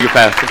You,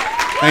 Pastor.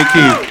 Thank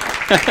you.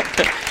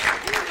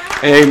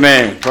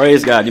 Amen.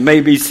 Praise God. You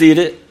may be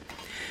seated.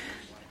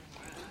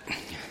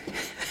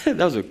 That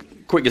was the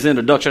quickest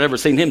introduction I've ever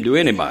seen him do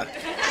anybody.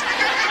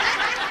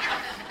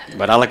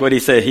 But I like what he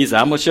said. He said,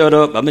 I'm going to shut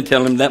up. I've been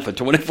telling him that for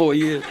 24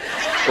 years.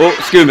 Oh,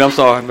 excuse me. I'm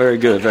sorry. Very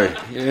good.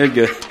 Very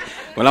good.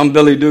 Well, I'm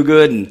Billy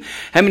Dogood. And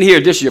how many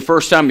here, this is your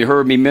first time you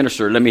heard me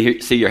minister? Let me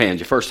see your hands.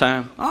 Your first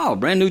time? Oh,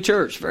 brand new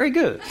church. Very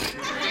good.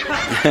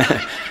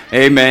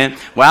 Amen.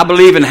 Well, I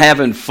believe in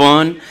having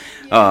fun.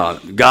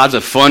 God's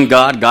a fun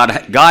God.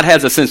 God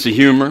has a sense of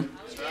humor.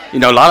 You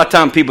know, a lot of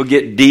times people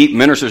get deep.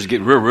 Ministers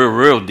get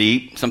real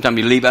deep. Sometimes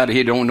you leave out of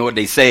here, don't know what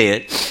they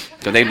said.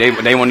 Because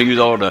they want to use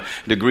all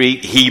the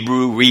Greek,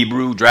 Hebrew,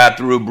 rebrew, drive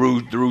through,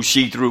 brew through,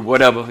 she through,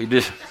 whatever. You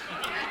just,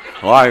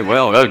 all right,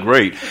 well, that's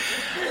great.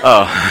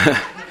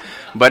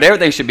 But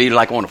everything should be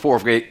like on the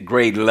fourth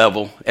grade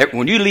level.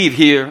 When you leave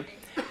here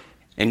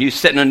and you're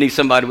sitting underneath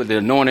somebody with the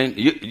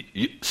anointing,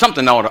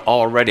 something ought to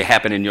already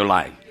happen in your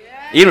life.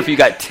 Even if you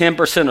got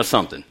 10% of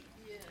something.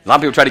 A lot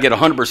of people try to get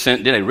 100%,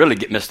 then they really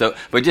get messed up.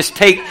 But just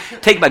take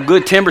my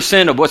good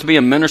 10% of what's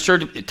being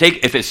ministered.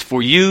 If it's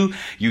for you,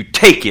 you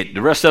take it.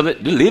 The rest of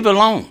it, leave it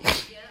alone.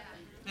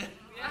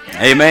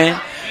 Amen.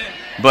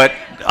 But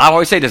I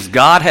always say this,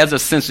 God has a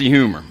sense of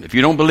humor. If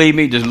you don't believe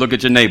me, just look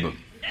at your neighbor.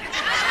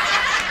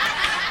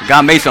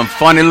 God made some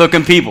funny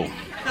looking people,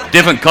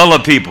 different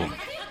colored people.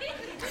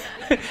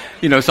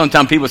 You know,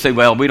 sometimes people say,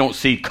 well, we don't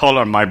see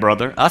color, my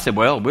brother. I said,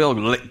 well,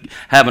 we'll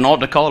have an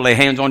altar call, lay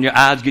hands on your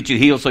eyes, get you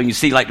healed so you can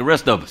see like the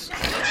rest of us.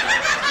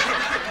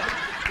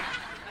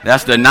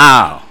 That's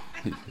denial.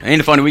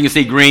 Ain't it funny? We can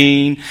see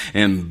green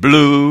and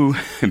blue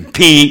and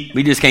pink.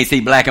 We just can't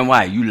see black and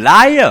white. You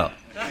liar.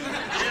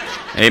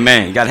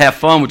 Amen. You got to have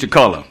fun with your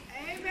color.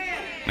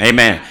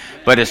 Amen.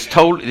 But it's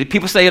totally,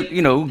 people say,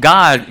 you know,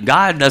 God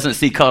doesn't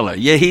see color.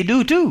 Yeah, he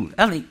do too.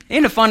 I mean,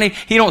 ain't it funny?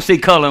 He don't see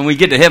color, and we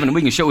get to heaven and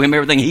we can show him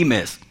everything he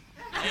missed.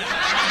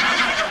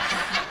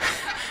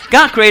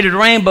 God created a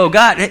rainbow.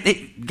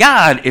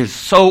 God is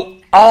so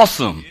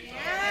awesome.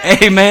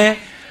 Amen.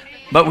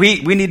 But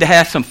we need to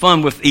have some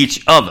fun with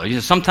each other. You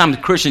know, sometimes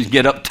Christians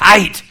get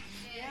uptight,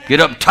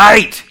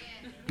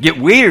 get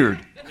weird.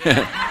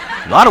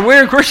 A lot of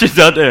weird Christians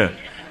out there.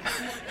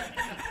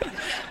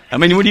 I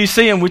mean, when you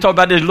see them, we talked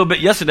about this a little bit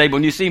yesterday, but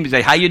when you see them, you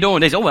say, how you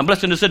doing? They say, oh, I'm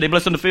blessed in the city,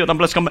 blessed in the field, I'm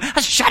blessed coming.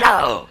 Shut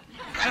up.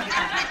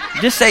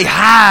 Just say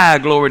hi,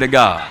 glory to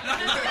God.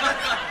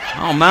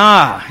 Oh,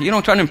 my. You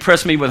don't try to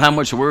impress me with how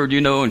much word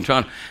you know and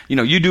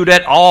you do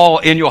that all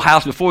in your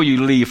house before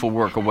you leave for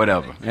work or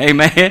whatever.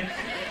 Amen.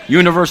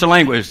 Universal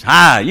language.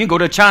 Hi. You can go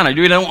to China.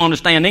 You don't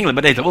understand English,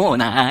 but they say, oh,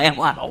 nah,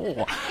 what?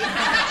 Oh.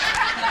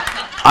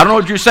 I don't know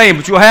what you're saying,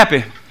 but you're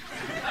happy.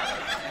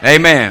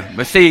 Amen.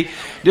 But see,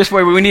 this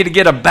way we need to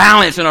get a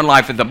balance in our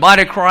life. If the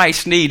body of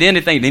Christ need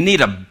anything, they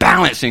need a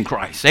balance in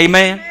Christ.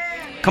 Amen.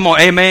 Come on,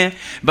 amen.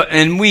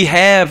 And we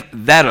have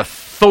that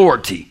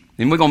authority.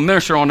 And we're going to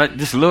minister on that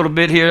just a little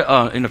bit here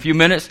in a few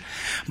minutes.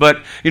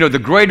 But, you know, the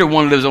greater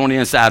one lives on the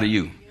inside of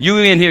you. You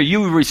in here,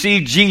 you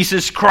receive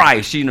Jesus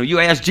Christ. You know, you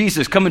ask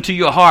Jesus come into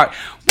your heart.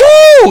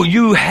 Woo!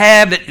 You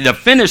have the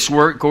finished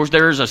work. Of course,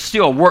 there is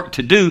still work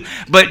to do.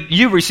 But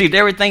you received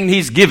everything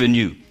he's given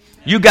you.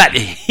 You got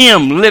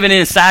him living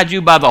inside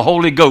you by the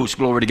Holy Ghost,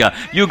 glory to God.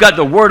 You got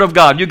the Word of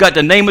God. You got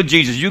the name of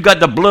Jesus. You got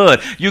the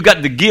blood. You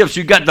got the gifts.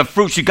 You got the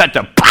fruits. You got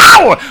the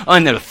power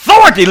and the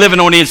authority living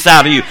on the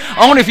inside of you.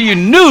 Only if you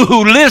knew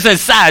who lives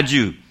inside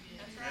you.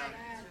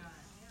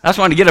 That's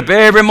why I get up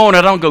every morning.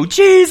 I don't go,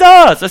 Jesus.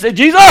 I say,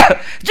 Jesus,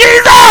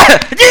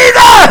 Jesus,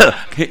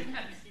 Jesus.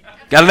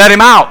 Got to let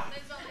him out.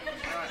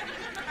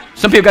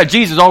 Some people got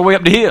Jesus all the way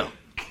up the hill.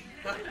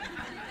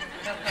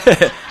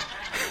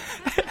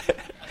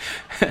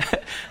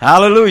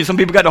 Hallelujah. Some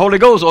people got the Holy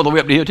Ghost all the way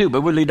up to here too,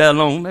 but we'll leave that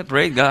alone.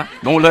 Praise God.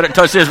 Don't let it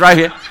touch this right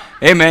here.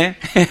 Amen.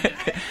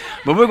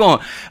 But we're going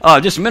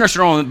to just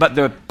minister on but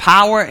the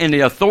power and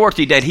the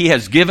authority that he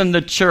has given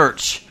the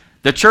church.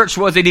 The church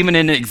wasn't even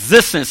in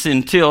existence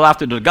until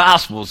after the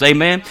Gospels.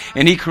 Amen.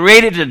 And he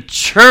created the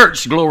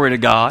church, glory to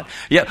God,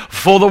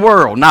 for the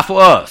world, not for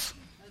us.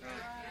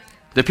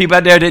 The people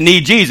out there that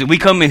need Jesus. We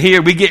come in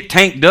here, we get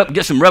tanked up,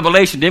 get some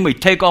revelation, then we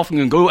take off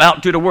and go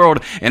out to the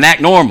world and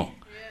act normal.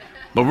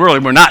 But really,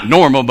 we're not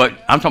normal, but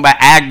I'm talking about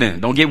acting.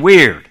 Don't get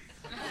weird.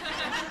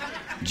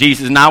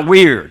 Jesus is not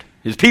weird.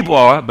 His people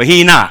are, but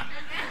he not.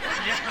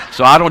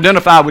 So I don't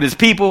identify with his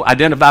people. I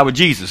identify with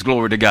Jesus.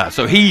 Glory to God.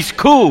 So he's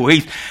cool.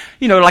 He's,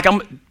 you know, like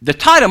the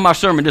title of my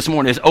sermon this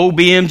morning is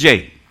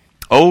OBMJ.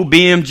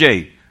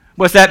 OBMJ.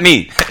 What's that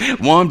mean?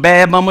 One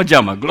bad mama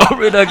jama.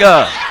 Glory to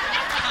God.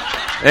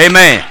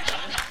 Amen.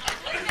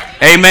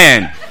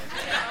 Amen.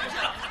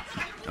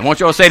 I want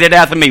y'all to say that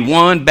after me.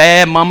 One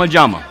bad mama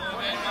jama.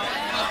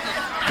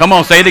 Come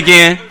on, say it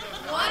again.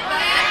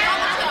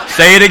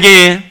 Say it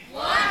again.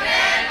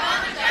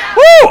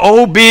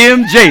 Woo!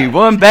 OBMJ.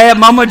 One bad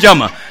mama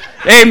jama.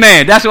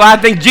 Amen. That's what I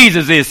think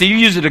Jesus is. See, you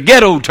use the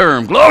ghetto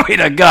term. Glory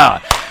to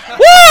God.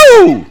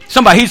 Woo!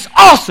 Somebody, he's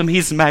awesome.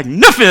 He's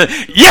magnificent.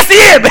 Yes, he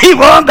is, but he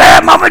one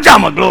bad mama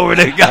jama. Glory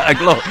to God.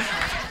 Glory.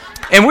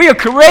 And we are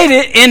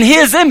created in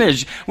his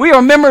image. We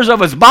are members of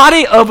his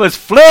body, of his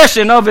flesh,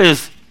 and of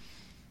his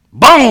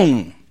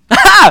bone.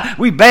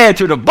 We bad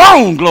to the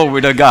bone,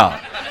 glory to God.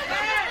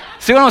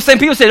 See what I'm saying?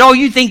 People say, oh,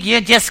 you think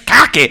you're just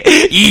cocky.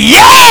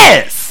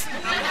 Yes!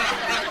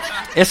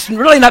 It's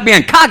really not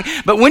being cocky.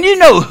 But when you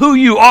know who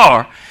you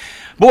are,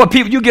 boy,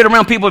 people, you get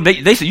around people,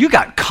 they say, you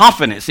got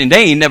confidence. And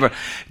they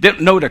didn't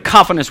know the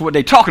confidence what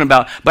they're talking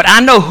about. But I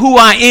know who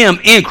I am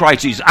in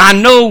Christ Jesus. I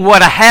know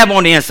what I have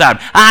on the inside.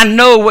 I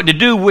know what to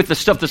do with the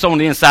stuff that's on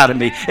the inside of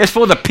me. It's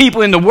for the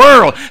people in the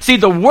world. See,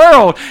 the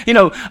world,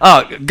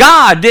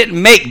 God didn't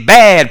make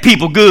bad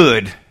people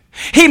good.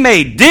 He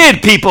made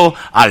dead people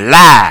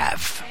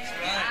alive.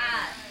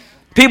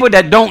 People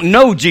that don't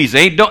know Jesus,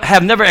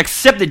 have never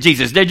accepted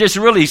Jesus. They're just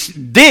really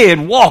dead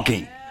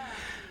walking.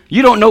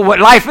 You don't know what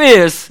life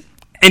is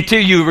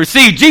until you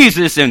receive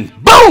Jesus and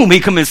boom,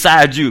 he come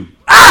inside you.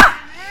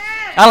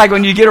 I like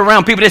when you get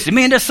around people, they say,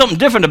 man, there's something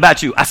different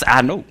about you. I say,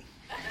 I know.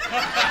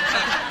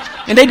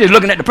 And they just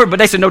looking at the person, but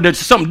they say, no, there's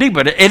something deeper.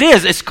 It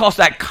is. It's called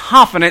that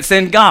confidence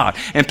in God.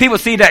 And people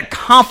see that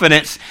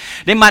confidence,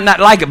 they might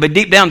not like it, but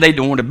deep down they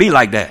don't want to be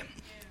like that.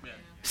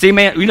 See,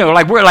 man,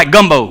 like we're like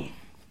gumbo.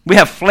 We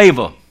have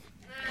flavor.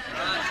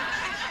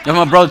 And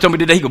my brother told me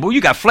today, he go, boy,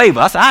 you got flavor.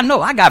 I said, I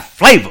know, I got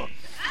flavor.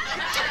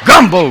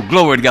 Gumbo,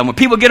 glory to God. When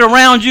people get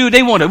around you,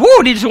 they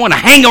just want to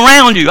hang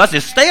around you. I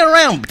said, stay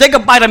around. Take a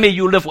bite of me,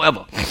 you'll live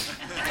forever.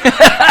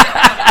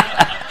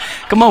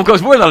 Come on,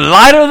 because we're the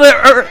light of the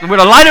earth. We're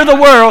the light of the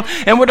world,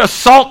 and we're the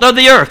salt of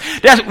the earth.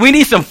 We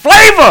need some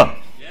flavor.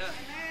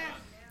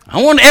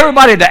 I want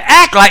everybody to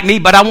act like me,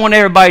 but I want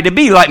everybody to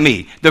be like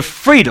me. The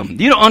freedom.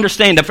 You don't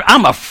understand.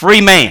 I'm a free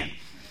man.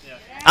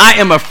 I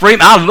am a free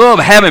man. I love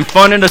having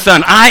fun in the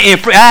sun. I am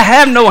free. I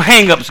have no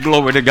hang-ups,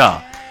 glory to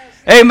God.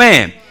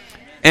 Amen.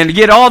 And to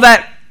get all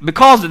that,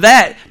 because of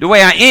that, the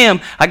way I am,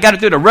 I got it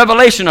through the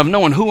revelation of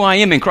knowing who I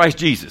am in Christ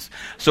Jesus.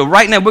 So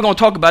right now, we're going to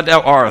talk about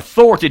our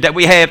authority that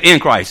we have in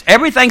Christ.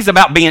 Everything's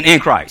about being in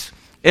Christ.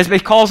 It's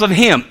because of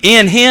him.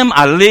 In him,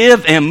 I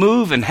live and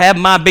move and have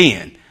my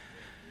being.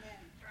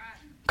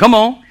 Come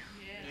on.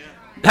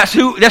 That's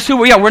who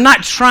we are. We're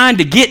not trying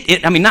to get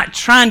it. Not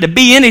trying to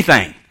be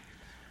anything.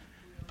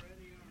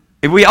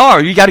 If we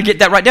are, you got to get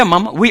that right there,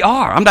 mama. We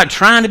are. I'm not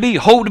trying to be,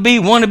 hope to be,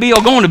 want to be,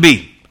 or going to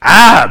be.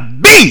 I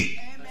be.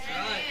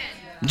 Amen.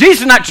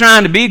 Jesus is not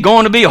trying to be,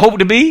 going to be, hope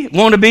to be,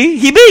 want to be.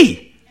 He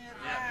be.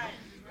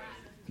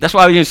 That's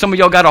why some of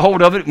y'all got a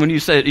hold of it when you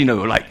said,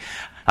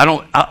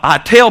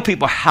 I tell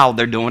people how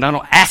they're doing. I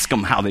don't ask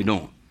them how they're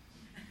doing.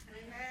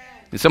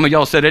 And some of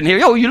y'all said it in here,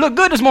 yo, you look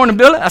good this morning,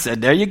 Billy. I said,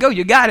 there you go.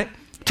 You got it.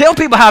 Tell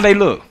people how they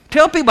look.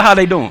 Tell people how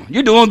they doing.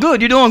 You're doing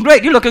good. You're doing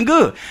great. You're looking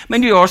good.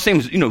 Man, you all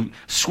seem,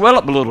 swell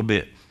up a little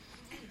bit.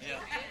 Yeah.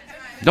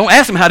 Don't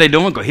ask them how they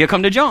doing, because here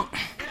come the junk.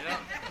 Yeah.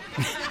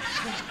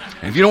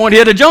 If you don't want to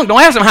hear the junk,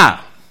 don't ask them how.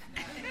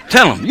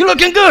 Tell them, you're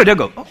looking good. They'll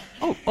go,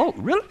 oh,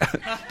 really?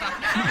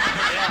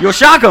 You'll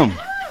shock them.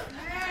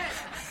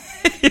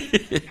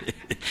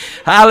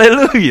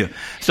 Hallelujah.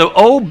 So,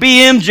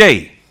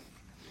 OBMJ.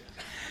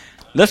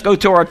 Let's go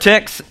to our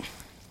text.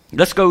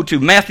 Let's go to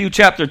Matthew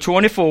chapter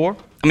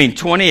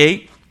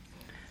 28.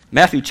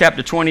 Matthew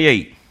chapter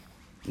 28.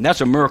 And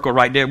that's a miracle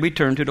right there. We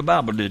turn to the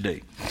Bible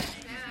today.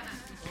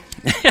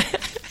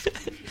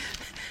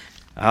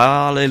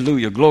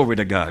 Hallelujah. Glory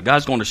to God.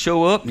 God's going to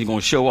show up. He's going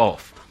to show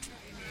off.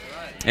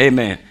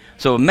 Amen.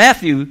 So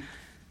Matthew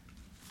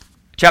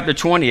chapter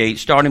 28,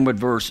 starting with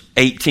verse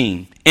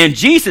 18. And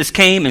Jesus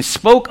came and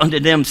spoke unto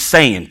them,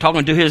 saying,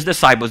 talking to his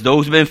disciples,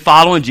 those who have been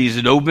following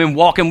Jesus, those who have been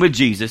walking with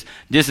Jesus.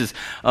 This is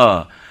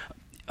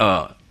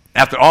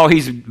after all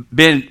he's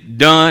been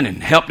done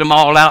and helped them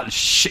all out,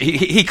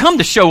 he come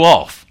to show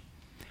off.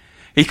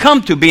 He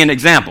come to be an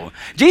example.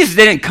 Jesus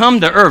didn't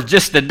come to earth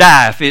just to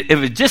die. If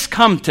it just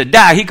come to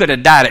die, he could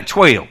have died at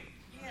 12.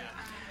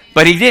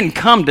 But he didn't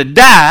come to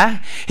die.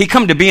 He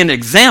come to be an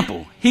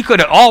example. He could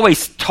have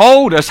always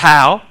told us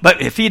how,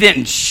 but if he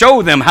didn't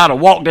show them how to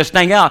walk this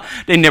thing out,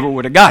 they never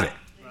would have got it.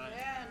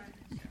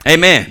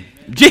 Amen.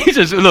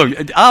 Jesus,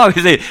 look, I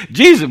always say,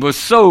 Jesus was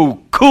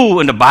so cool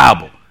in the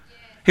Bible.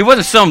 He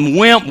wasn't some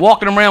wimp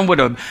walking around with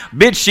a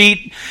bed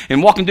sheet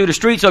and walking through the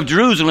streets of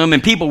Jerusalem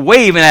and people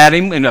waving at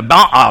him and a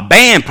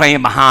band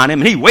playing behind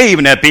him and he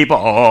waving at people.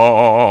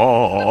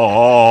 Oh.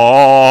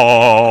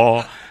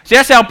 See,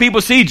 that's how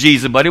people see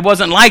Jesus, but it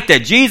wasn't like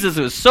that. Jesus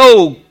was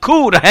so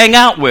cool to hang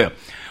out with.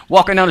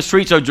 Walking down the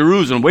streets of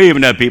Jerusalem,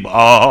 waving at people. Oh.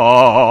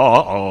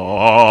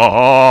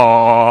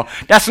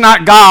 That's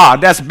not God.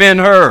 That's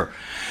Ben-Hur.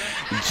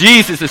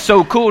 Jesus is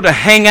so cool to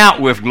hang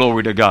out with,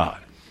 glory to God.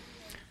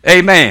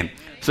 Amen.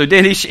 So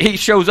then he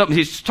shows up and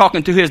he's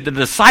talking to the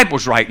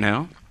disciples right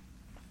now.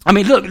 I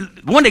mean, look,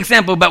 one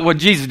example about what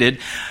Jesus did.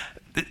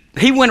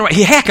 He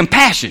had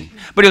compassion,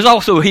 but it was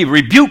also he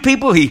rebuked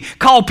people, he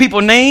called people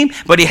names,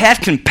 but he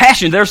had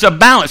compassion. There's a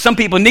balance. Some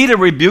people need a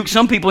rebuke,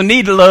 some people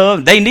need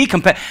love, they need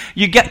compassion.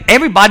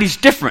 Everybody's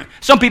different.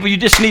 Some people you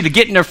just need to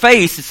get in their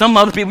face. Some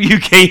other people you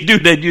can't do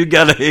that. You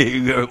gotta,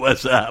 hey, girl,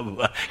 what's up?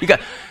 You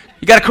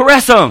gotta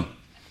caress them.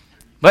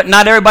 But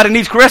not everybody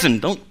needs caressing.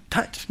 Don't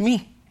touch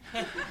me.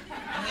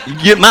 You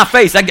get my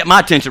face, I get my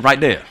attention right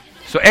there.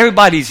 So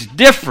everybody's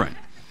different.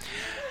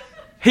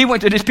 He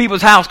went to these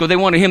people's house because they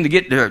wanted him to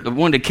get there.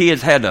 One of the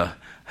kids had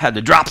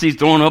the dropsies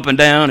thrown up and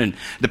down, and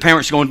the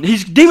parents going,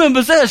 he's demon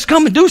possessed,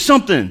 come and do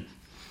something.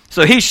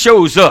 So he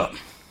shows up.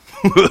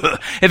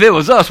 If it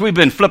was us, we'd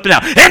been flipping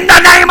out. In the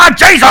name of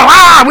Jesus,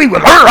 we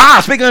would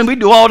speaking, we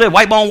do all that,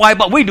 wipe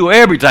on, we do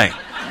everything.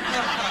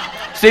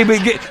 See, we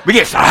get,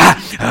 where's he at?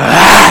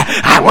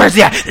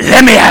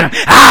 Let me at him.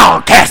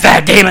 I'll cast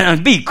that demon.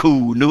 And be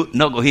cool,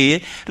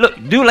 knucklehead.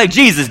 Look, do like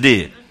Jesus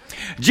did.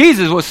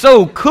 Jesus was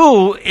so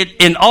cool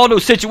in all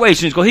those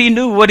situations because he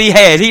knew what he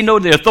had. He knew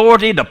the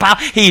authority, the power.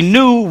 He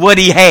knew what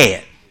he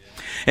had.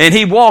 And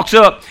he walks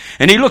up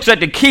and he looks at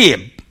the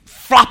kid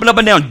flopping up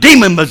and down,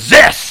 demon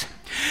possessed.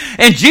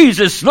 And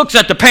Jesus looks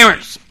at the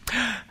parents.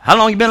 How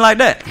long you been like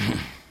that?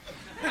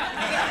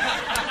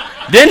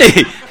 Didn't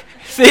he?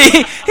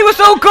 See, he was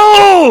so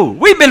cool.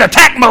 We've been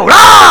attack mode.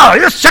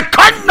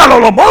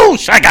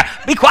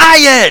 Be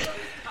quiet.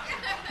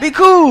 Be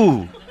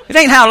cool. It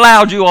ain't how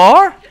loud you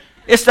are.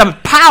 It's the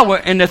power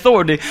and the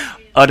authority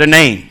of the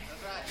name.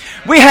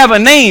 We have a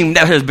name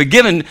that has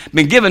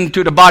been given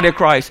to the body of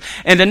Christ.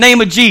 And the name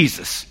of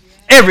Jesus,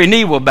 every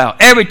knee will bow,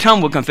 every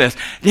tongue will confess.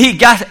 He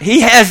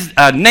has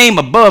a name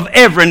above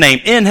every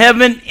name, in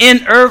heaven,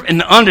 in earth,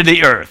 and under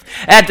the earth.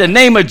 At the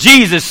name of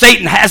Jesus,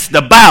 Satan has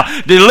to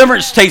bow.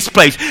 Deliverance takes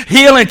place.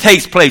 Healing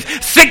takes place.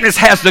 Sickness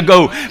has to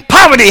go.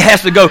 Poverty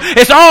has to go.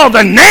 It's all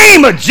the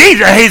name of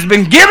Jesus has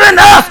been given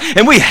us,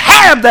 and we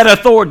have that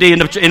authority in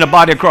the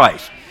body of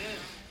Christ.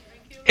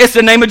 It's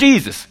the name of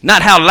Jesus.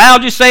 Not how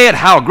loud you say it,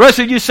 how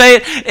aggressive you say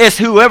it. It's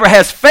whoever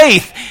has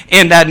faith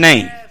in that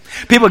name.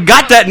 People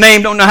got that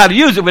name, don't know how to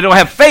use it, but don't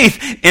have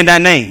faith in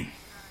that name.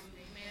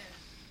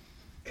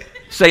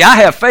 Say, I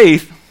have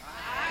faith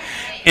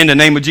in the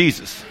name of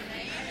Jesus.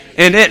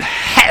 And it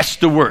has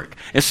to work.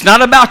 It's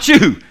not about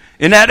you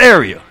in that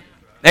area.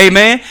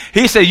 Amen.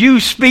 He said, you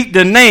speak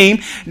the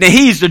name, then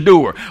he's the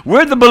doer.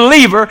 We're the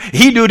believer,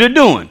 he do the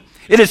doing.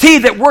 It is he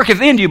that worketh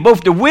in you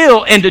both the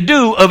will and the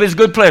do of his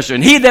good pleasure.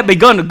 And he that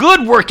begun the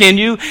good work in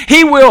you,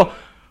 he will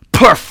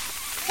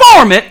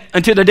perform it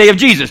until the day of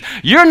Jesus.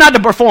 You're not the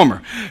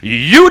performer.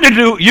 You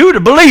the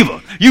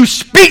believer. You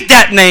speak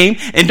that name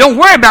and don't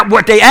worry about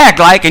what they act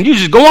like, and you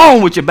just go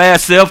on with your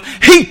bad self.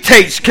 He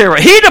takes care of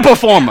it. He the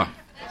performer.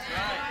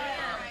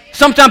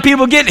 Sometimes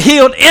people get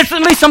healed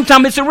instantly.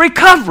 Sometimes it's a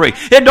recovery.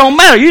 It don't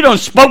matter. You done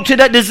spoke to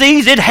that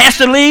disease. It has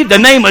to leave the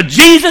name of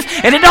Jesus,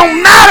 and it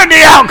don't matter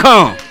the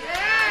outcome.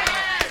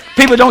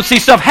 People don't see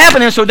stuff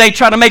happening, so they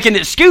try to make an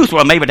excuse.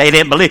 Well, maybe they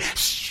didn't believe.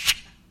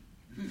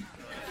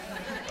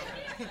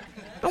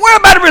 Don't worry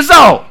about the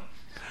result.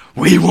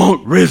 We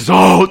want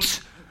results.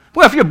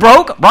 Well, if you're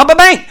broke, rob a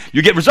bank.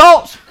 You get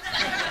results.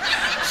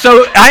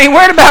 So I ain't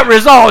worried about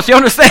results. You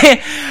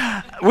understand?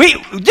 We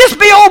just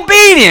be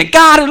obedient.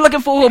 God is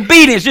looking for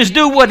obedience. Just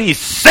do what he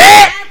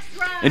said.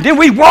 And then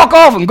we walk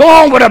off and go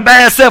on with our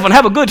bad self and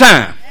have a good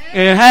time.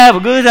 And have a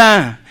good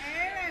time.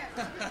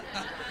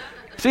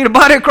 See, the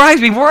body of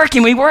Christ, we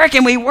working.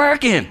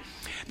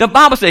 The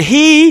Bible says,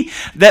 he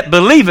that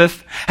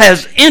believeth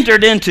has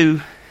entered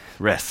into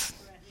rest.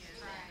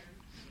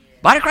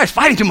 Body of Christ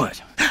fighting too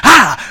much.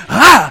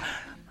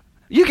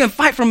 You can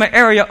fight from an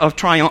area of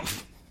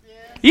triumph.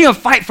 You can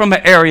fight from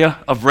an area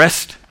of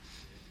rest.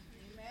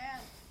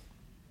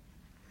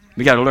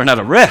 We got to learn how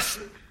to rest.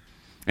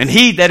 And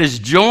he that is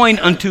joined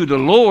unto the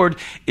Lord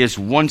is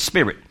one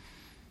spirit.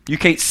 You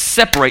can't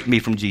separate me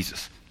from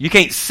Jesus. You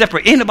can't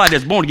separate anybody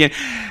that's born again.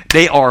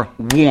 They are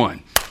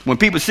one. When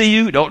people see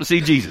you, they ought to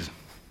see Jesus.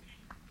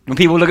 When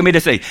people look at me,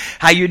 they say,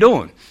 how you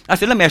doing? I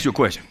said, let me ask you a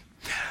question.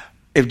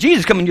 If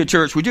Jesus come in your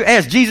church, would you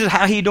ask Jesus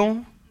how he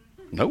doing?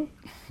 No.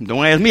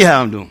 Don't ask me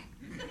how I'm doing.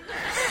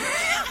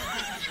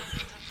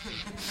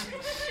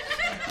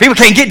 People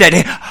can't get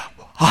that.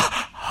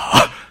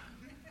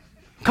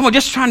 Come on,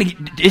 just trying to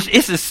get,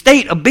 it's a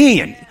state of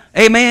being.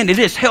 Amen. It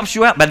just helps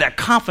you out by that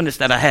confidence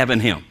that I have in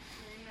him.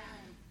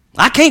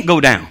 I can't go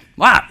down.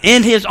 Why?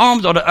 In his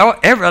arms are the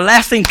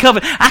everlasting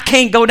covenant. I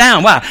can't go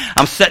down. Why?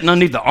 I'm sitting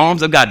underneath the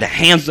arms of God, the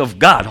hands of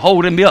God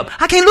holding me up.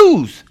 I can't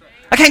lose.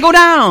 I can't go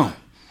down.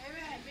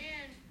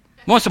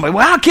 Want somebody,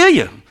 well, I'll kill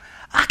you.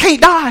 I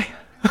can't die.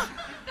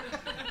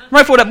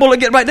 Right before that bullet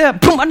get right there,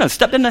 boom, I done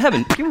stepped into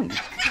heaven. Pew.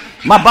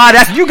 My body,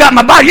 you got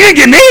my body. You ain't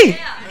get me.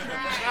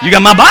 You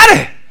got my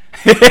body.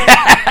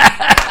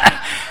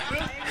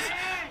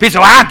 People say,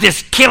 well, I'll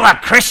just kill a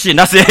Christian.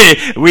 I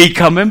said, we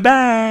coming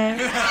back.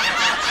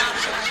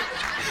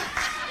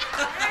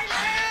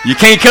 You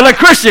can't kill a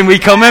Christian. We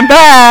coming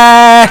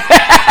back.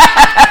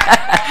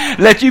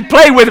 Let you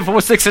play with it for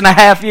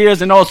 6.5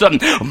 years, and all of a sudden,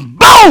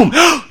 boom,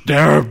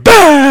 they're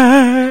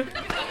back.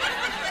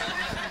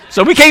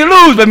 So we can't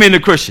lose by being a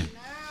Christian.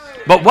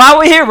 But while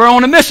we're here, we're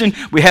on a mission.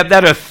 We have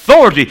that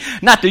authority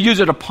not to use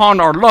it upon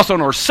our lust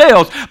on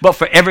ourselves, but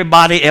for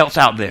everybody else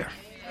out there.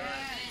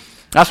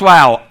 That's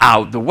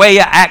why the way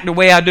I act the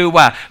way I do.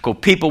 Why? Because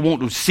people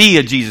want to see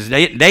a Jesus.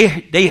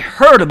 They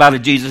heard about a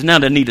Jesus. Now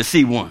they need to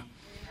see one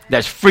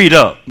that's freed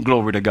up.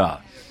 Glory to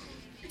God.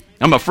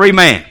 I'm a free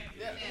man.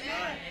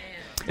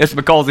 It's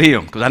because of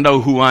him, because I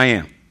know who I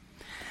am.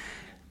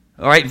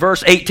 All right,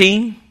 verse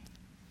 18,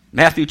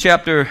 Matthew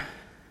chapter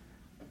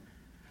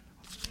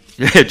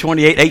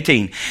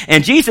 28:18.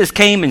 And Jesus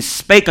came and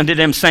spake unto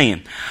them,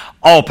 saying,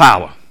 all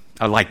power.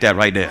 I like that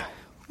right there.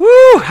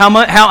 Woo! How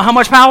much? How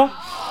much power?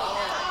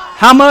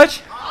 How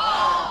much?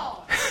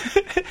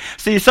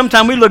 See,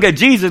 sometimes we look at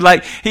Jesus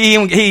like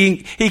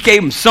he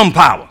gave him some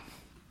power.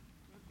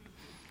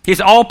 He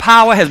said, all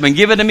power has been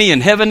given to me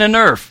in heaven and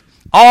earth.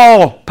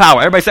 All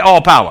power. Everybody say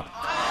all power.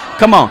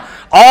 Come on.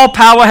 All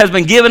power has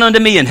been given unto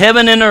me in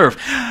heaven and earth.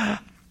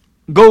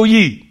 Go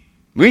ye.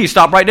 We need to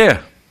stop right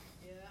there.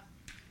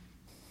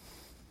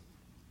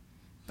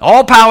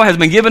 All power has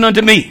been given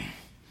unto me.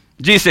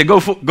 Jesus said,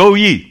 go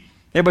ye.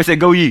 Everybody say,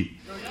 go ye.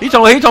 He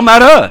talking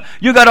about her.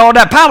 You got all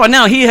that power.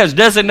 Now he has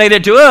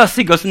designated to us.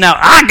 He goes, now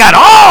I got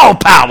all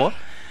power.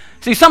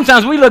 See,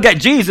 sometimes we look at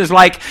Jesus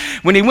like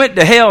when he went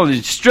to hell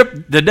and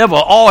stripped the devil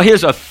all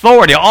his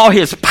authority, all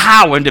his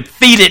power, and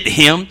defeated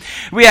him.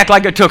 We act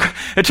like it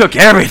took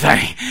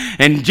everything.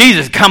 And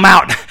Jesus come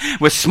out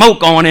with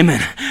smoke on him,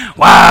 and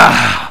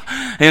wow.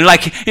 And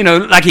like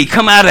he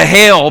come out of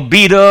hell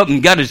beat up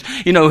and got his,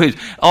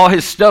 all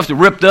his stuff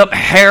ripped up,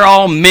 hair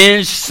all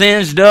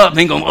singed up,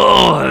 and going,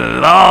 oh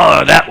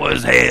Lord, that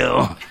was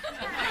hell.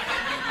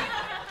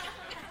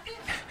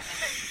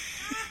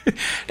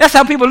 That's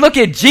how people look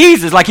at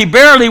Jesus, like he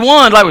barely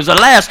won, like it was the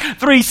last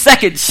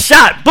 3-second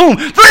shot. Boom,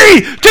 3, 2,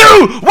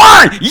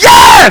 1,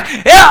 yeah!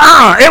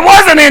 It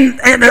wasn't in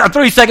a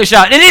 3-second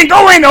shot. It didn't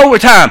go in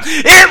overtime.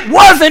 It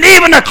wasn't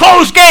even a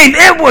close game.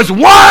 It was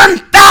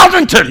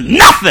 1,000 to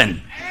nothing.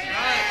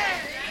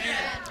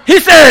 He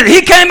said,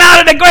 he came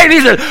out of the grave. He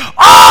said,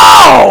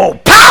 oh,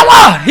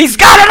 power. He's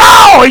got it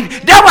all.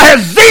 The devil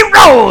has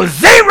zero.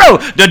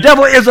 The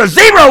devil is a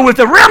zero with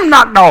the rim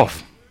knocked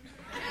off.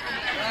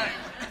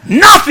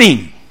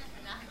 Nothing.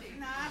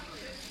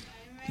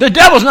 The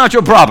devil's not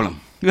your problem.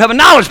 You have a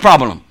knowledge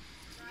problem.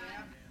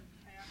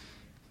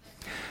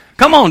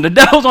 Come on, the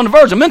devil's on the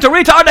verge of mental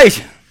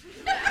retardation.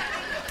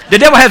 The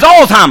devil has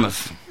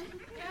Alzheimer's.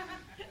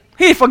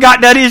 He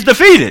forgot that he's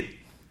defeated.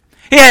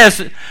 He has,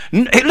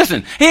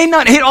 listen,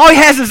 all he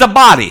has is a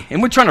body,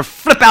 and we're trying to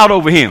flip out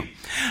over him.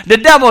 The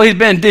devil has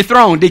been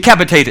dethroned,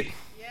 decapitated.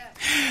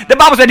 The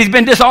Bible said he's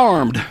been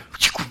disarmed.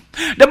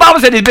 The Bible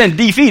said he's been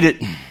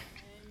defeated.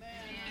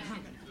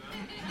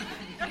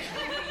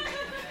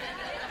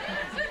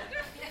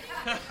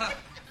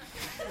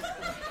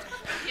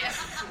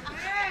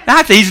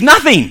 He's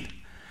nothing.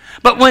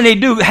 But when they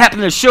do happen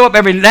to show up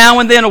every now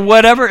and then or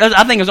whatever,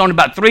 I think it's only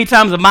about 3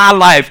 times in my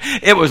life,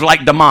 it was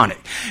like demonic.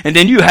 And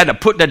then you had to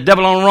put the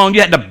devil on the wrong,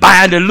 you had to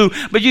bind and loose.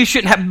 But you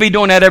shouldn't have to be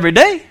doing that every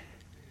day.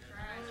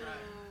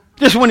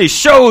 Just when he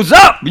shows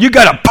up, you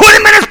got to put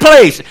him in his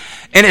place.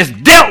 And it's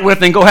dealt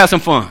with and go have some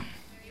fun.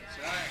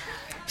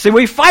 See,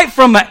 we fight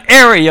from an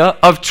area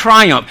of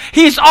triumph.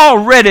 He's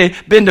already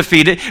been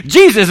defeated.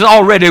 Jesus has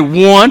already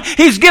won.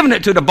 He's given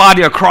it to the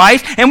body of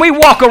Christ. And we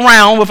walk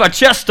around with our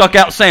chest stuck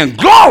out saying,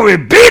 glory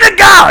be to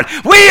God.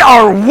 We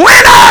are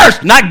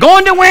winners. Not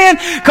going to win.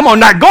 Come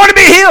on, not going to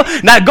be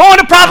healed. Not going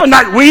to prosper.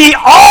 We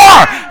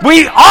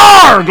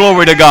are.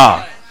 Glory to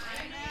God.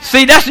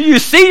 See, that's you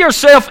see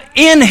yourself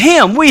in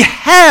him. We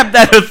have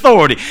that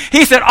authority.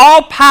 He said,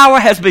 all power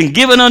has been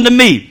given unto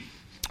me.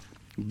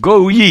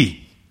 Go ye.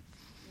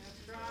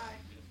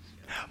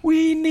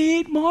 We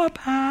need more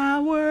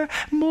power,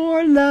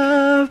 more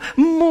love,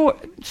 more.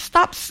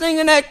 Stop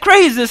singing that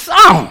crazy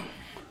song.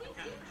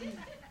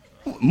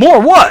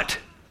 More what?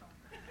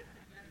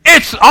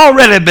 It's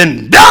already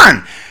been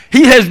done.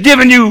 He has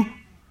given you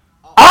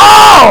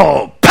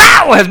all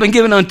power has been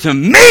given unto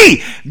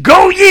me.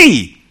 Go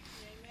ye.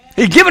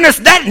 He's given us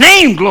that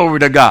name, glory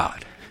to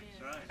God.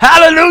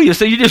 Hallelujah.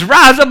 So you just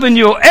rise up in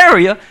your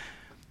area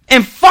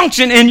and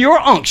function in your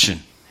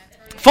unction.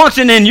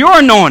 Function in your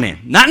anointing,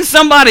 not in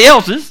somebody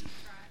else's.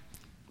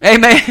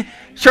 Amen.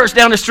 Church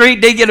down the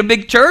street, they get a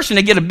big church and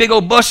they get a big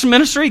old bus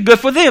ministry. Good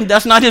for them.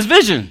 That's not his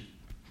vision.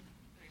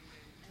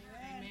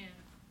 Amen.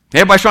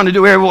 Everybody's trying to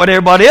do what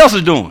everybody else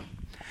is doing.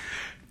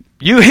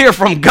 You hear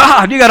from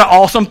God. You got an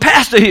awesome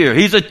pastor here.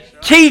 He's a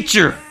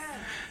teacher.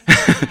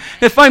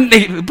 It's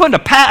funny, putting a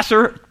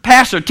pastor,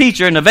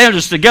 teacher, and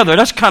evangelist together,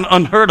 that's kind of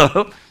unheard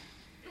of.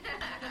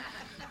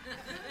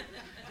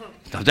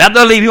 Because after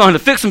I leave, you want to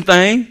fix some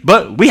things,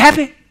 but we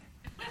happy.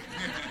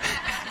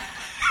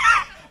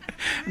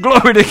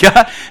 Glory to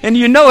God. And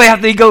you know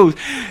after he goes,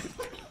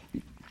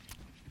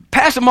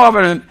 Pastor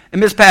Marvin and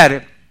Miss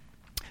Patty,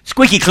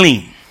 squeaky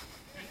clean.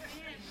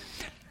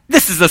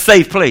 This is a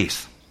safe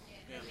place.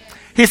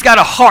 He's got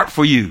a heart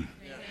for you.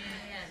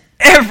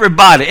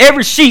 Everybody,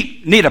 every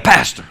sheep need a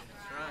pastor.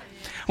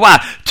 Why?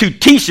 To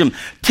teach them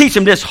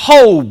this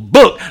whole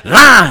book,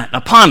 line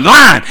upon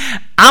line.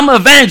 I'm an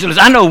evangelist.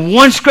 I know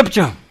one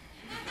scripture.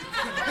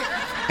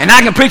 And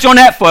I can preach on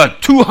that for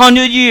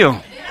 200 years.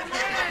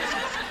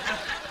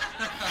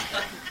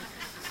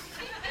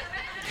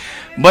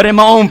 But in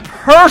my own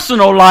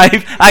personal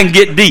life, I can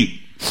get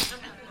deep.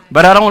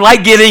 But I don't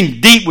like getting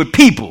deep with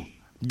people.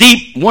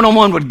 Deep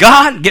one-on-one with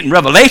God, getting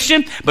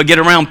revelation, but get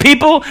around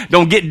people,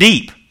 don't get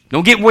deep.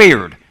 Don't get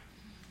weird.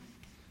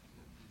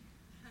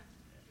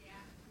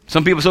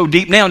 Some people are so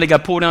deep now, they got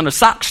to pull down their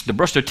socks to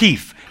brush their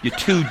teeth. You're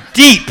too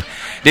deep.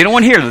 They don't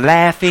want to hear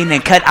laughing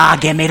and cut.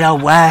 Give me the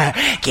word.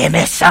 Give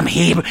me some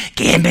Hebrew.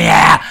 Give me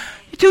that.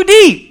 You're too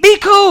deep. Be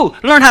cool.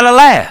 Learn how to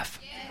laugh.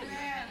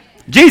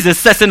 Jesus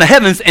sits in the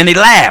heavens and he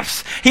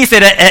laughs. He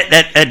said,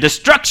 at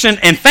destruction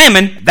and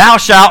famine, thou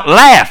shalt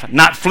laugh,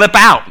 not flip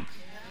out.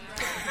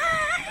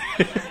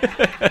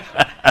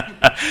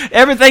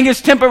 Everything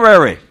is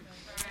temporary.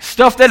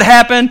 Stuff that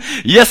happened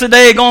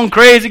yesterday going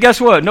crazy. Guess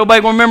what?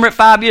 Nobody going to remember it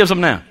 5 years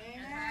from now.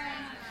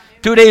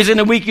 2 days in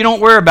a week you don't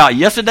worry about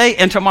yesterday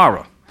and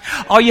tomorrow.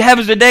 All you have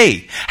is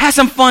today. Have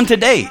some fun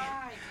today.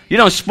 You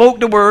don't spoke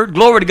the word,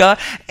 glory to God,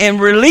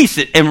 and release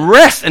it and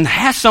rest and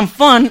have some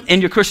fun in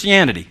your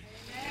Christianity.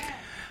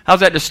 I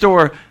was at the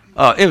store,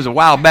 it was a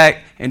while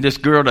back, and this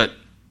girl that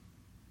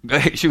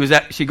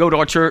she go to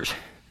our church,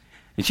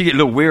 and she get a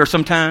little weird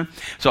sometimes.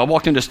 So I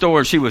walked in the store,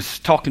 and she was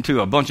talking to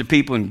a bunch of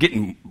people and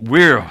getting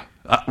weird,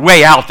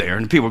 way out there,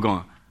 and the people were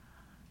going.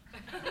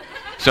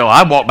 So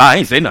I walked by, I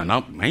ain't saying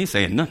nothing. I ain't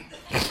saying nothing.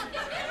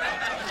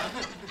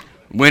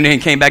 Went in,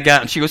 came back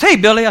out, and she goes, hey,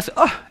 Billy. I said,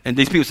 oh. And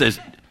these people says,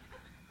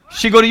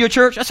 she go to your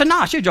church? I said,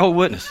 nah, she's a Jehovah's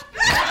Witness.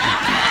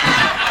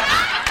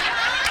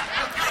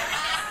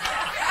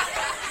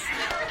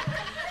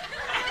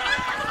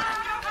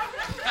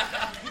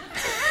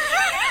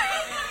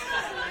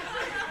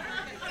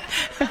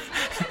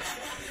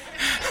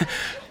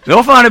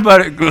 No funny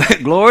about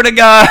it. Glory to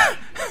God.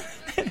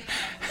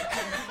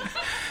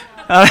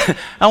 I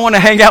want to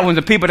hang out with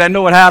the people that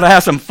know how to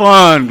have some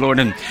fun, Lord,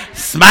 and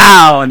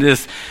smile and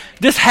just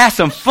have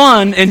some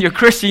fun in your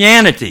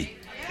Christianity.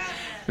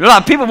 A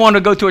lot of people want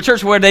to go to a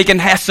church where they can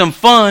have some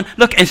fun,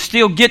 look, and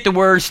still get the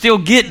word, still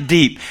get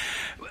deep.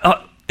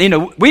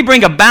 We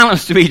bring a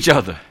balance to each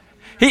other.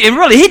 He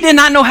did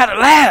not know how to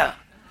laugh.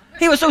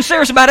 He was so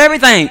serious about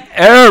everything.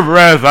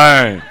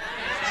 Everything.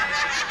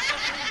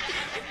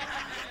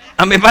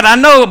 But I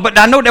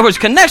know there was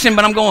connection,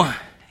 but I'm going,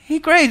 he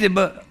crazy,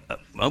 but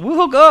we'll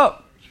hook up.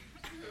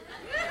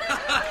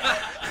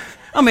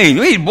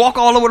 He'd walk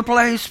all over the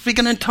place,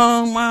 speaking in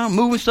tongues,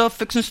 moving stuff,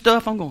 fixing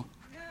stuff. I'm going,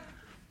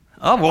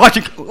 oh, watch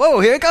it. Whoa,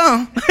 here it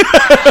comes.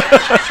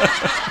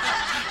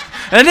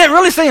 And I didn't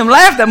really see him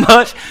laugh that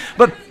much,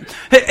 but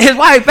his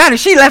wife, Patty,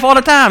 she laughed all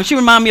the time. She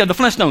reminded me of the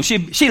Flintstones.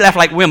 She laughed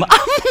like women.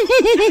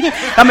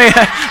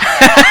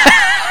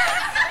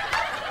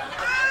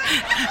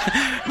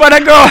 But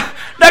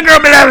that girl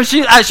be laughing.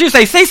 She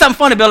say something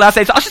funny, Bill. I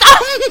say,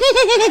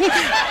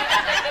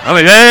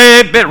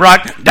 hey, bit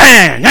rock.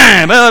 Damn.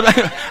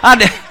 I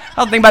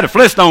was thinking about the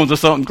Flintstones or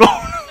something.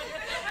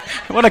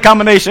 What a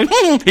combination.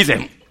 He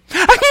said,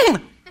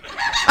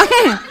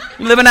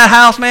 you live in that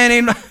house,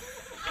 man.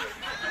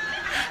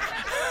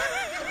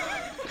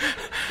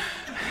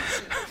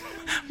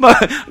 But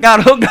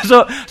God hooked us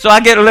up so I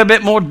get a little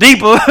bit more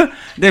deeper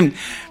than,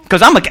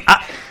 because I'm like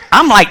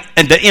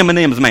the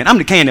M&M's man. I'm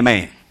the candy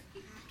man.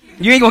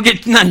 You ain't going to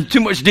get nothing too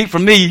much deep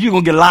from me. You're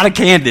going to get a lot of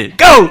candy.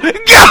 Go.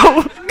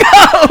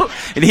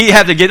 And he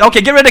had to get rid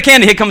of the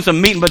candy. Here comes some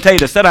meat and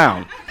potatoes. Sit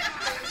down.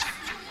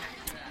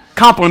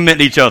 Compliment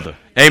each other.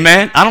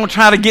 Amen. I don't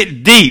try to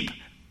get deep.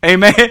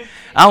 Amen.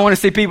 I want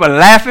to see people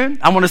laughing.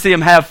 I want to see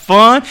them have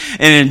fun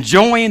and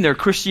enjoying their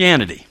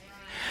Christianity.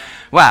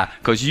 Why?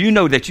 Because you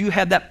know that you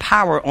have that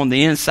power on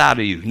the inside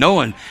of you.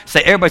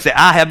 Everybody say,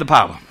 I have the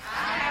power.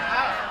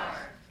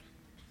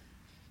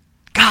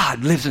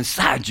 God lives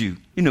inside you.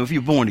 If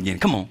you're born again.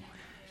 Come on.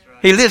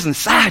 He lives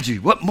inside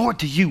you. What more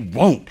do you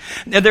want?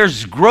 Now,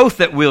 there's growth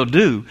that we'll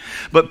do,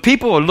 but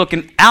people are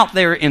looking out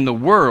there in the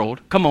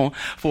world, come on,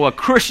 for a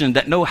Christian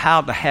that know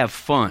how to have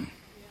fun.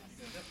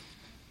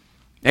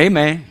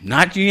 Amen.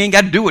 Not you ain't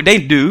got to do what they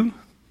do,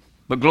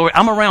 but glory,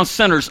 I'm around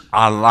sinners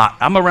a lot.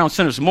 I'm around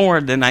sinners more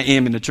than I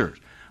am in the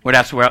church. Well,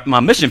 that's where my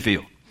mission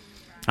field.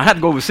 I have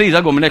to go overseas. I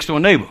go to my next door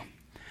neighbor.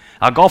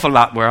 I golf a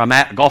lot where I'm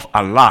at. Golf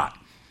a lot.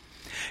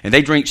 And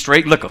they drink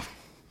straight liquor.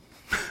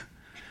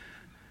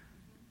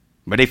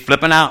 But they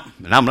flipping out,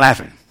 and I'm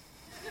laughing.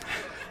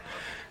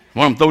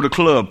 One of them throw the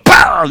club,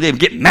 pow, they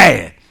get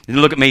mad. They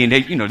look at me, and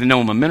they know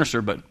I'm a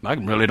minister, but I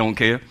really don't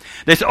care.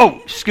 They say,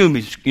 oh, excuse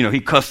me, he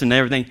cussing and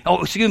everything.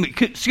 Oh, excuse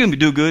me,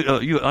 do good.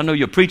 I know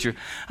you're a preacher.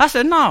 I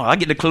said, no, I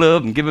get the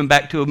club and give him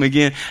back to him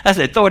again. I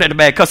said, throw it at the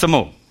bag, cuss some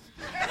more.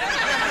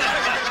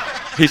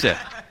 He said,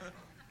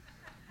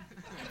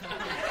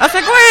 I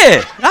said, go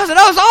ahead. I said,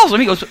 that was awesome.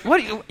 He goes,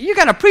 what? You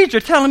got a preacher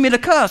telling me to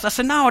cuss. I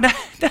said, no,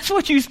 that's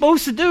what you're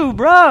supposed to do,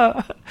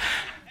 bruh.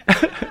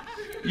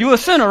 You a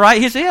sinner,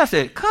 right? He said, yeah. I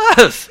said,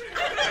 cuss.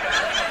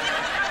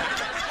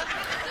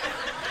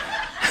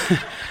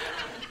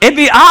 It'd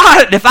be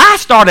odd if I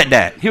started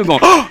that. He was going,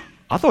 oh,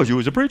 I thought you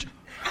was a preacher.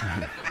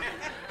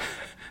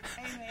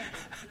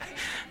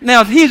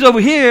 Now, if he's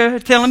over here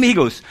telling me, he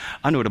goes,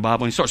 I know the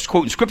Bible. And he starts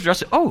quoting scripture. I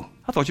said, oh,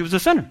 I thought you was a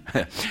sinner.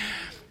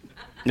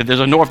 If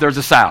there's a north, there's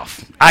a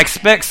south. I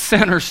expect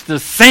sinners to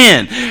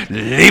sin.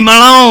 Leave them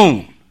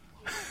alone.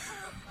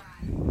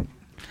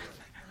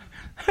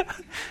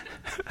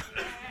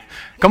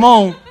 Come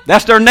on.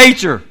 That's their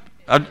nature.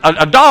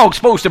 A dog's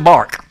supposed to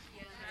bark.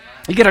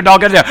 You get a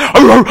dog out there,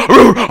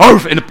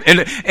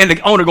 and the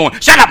owner going,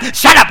 shut up,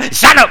 shut up,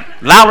 shut up,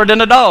 louder than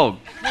the dog,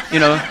 you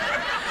know.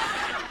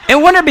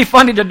 And wouldn't it be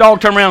funny the dog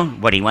turn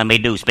around, what do you want me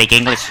to do, speak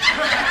English?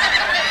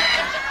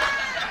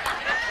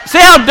 See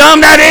how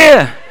dumb that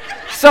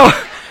is? So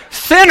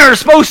sinners are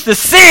supposed to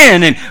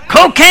sin and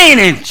cocaine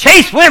and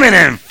chase women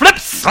and flip,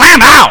 slam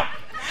out.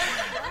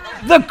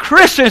 The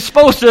Christian's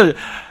supposed to,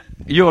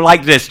 you'll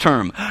like this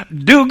term,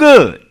 do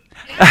good.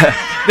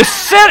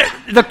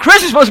 The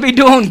Christian's supposed to be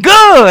doing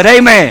good,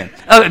 amen.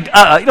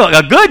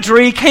 A good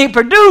tree can't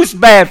produce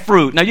bad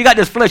fruit. Now, you got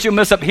this flesh you'll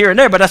mess up here and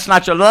there, but that's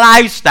not your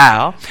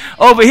lifestyle.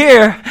 Over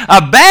here,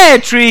 a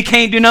bad tree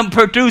can't do nothing but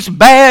produce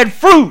bad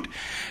fruit.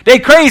 They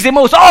crazy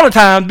most all the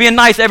time, being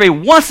nice every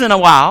once in a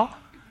while.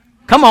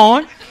 Come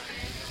on.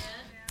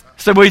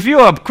 So if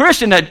you're a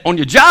Christian that on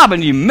your job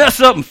and you mess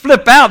up and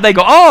flip out, they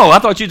go, oh, I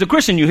thought you was a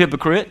Christian, you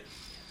hypocrite.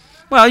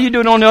 Well, you do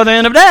it on the other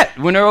end of that.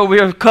 When they're over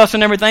here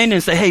cussing everything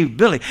and say, hey,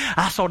 Billy,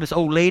 I saw this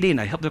old lady and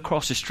I helped her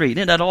cross the street.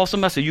 Isn't that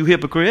awesome? I said, you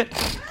hypocrite.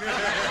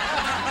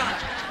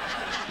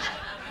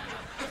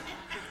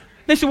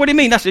 They said, what do you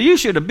mean? I said, you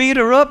should have beat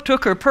her up,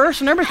 took her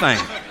purse and everything.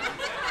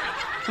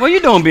 What are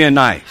you doing being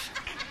nice?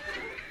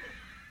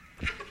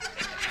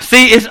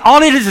 See,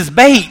 all it is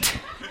bait.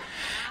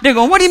 They're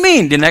going, what do you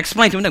mean? Then I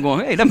explain to them. They're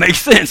going, hey, that makes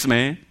sense,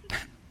 man.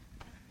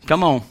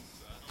 Come on.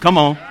 Come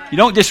on. You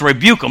don't just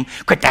rebuke them.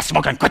 Quit that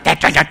smoking, quit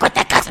that drinking, quit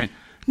that cussing.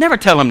 Never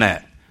tell them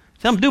that.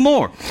 Tell them do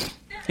more.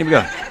 Here we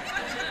go.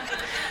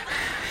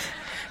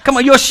 Come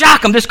on, you'll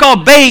shock them. This is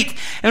called bait.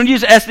 And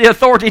use it as the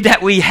authority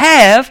that we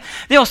have.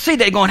 They'll see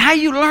that going, how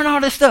you learn all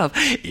this stuff?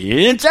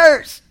 In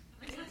church.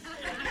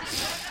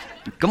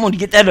 Come on, you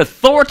get that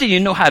authority. You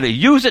know how to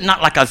use it.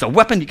 Not like as a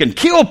weapon. You can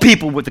kill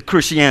people with the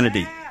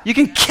Christianity. You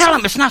can kill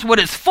them. It's not what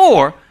it's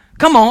for.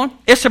 Come on.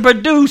 It's to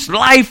produce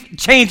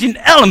life-changing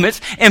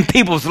elements in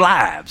people's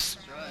lives.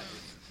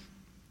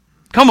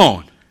 Come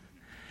on.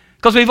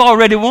 Because we've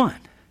already won.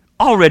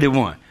 Already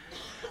won.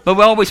 But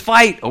we always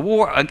fight a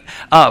war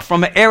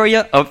from an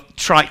area of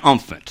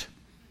triumphant.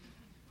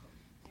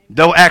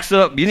 They'll act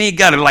up. You ain't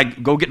got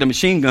to go get the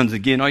machine guns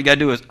again. All you got to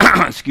do is,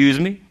 excuse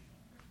me.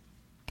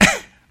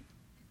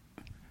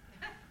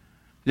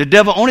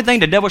 Only thing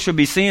the devil should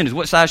be seeing is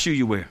what size shoe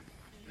you wear.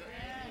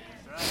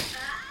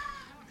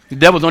 The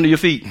devil's under your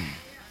feet.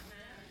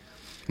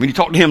 When you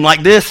talk to him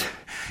like this,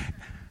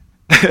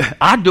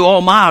 I do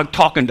all my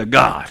talking to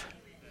God.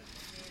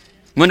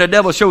 When the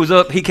devil shows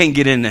up, he can't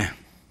get in there.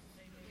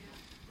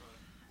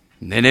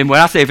 And then when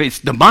I say if it's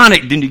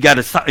demonic, then you got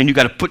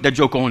to put that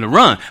joke on the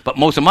run. But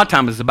most of my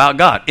time is about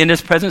God. In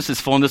His presence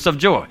is fullness of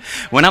joy.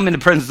 When I'm in the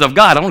presence of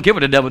God, I don't care what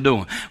the devil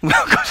doing.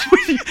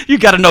 You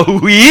got to know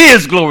who He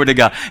is, glory to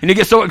God. And you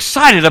get so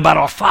excited about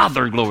our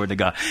Father, glory to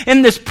God.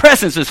 In this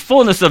presence is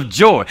fullness of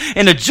joy.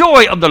 And the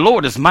joy of the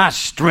Lord is my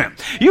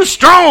strength. You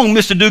strong,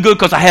 Mr. Do-Good,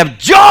 because I have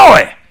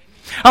joy.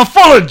 I'm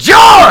full of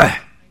joy.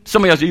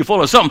 Some of y'all say you're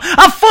full of something.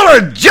 I'm full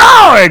of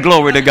joy,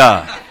 glory to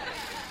God.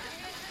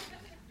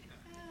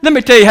 Let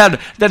me tell you how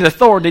that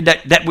authority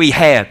that we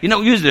have. You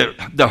know, usually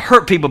to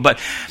hurt people, but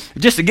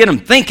just to get them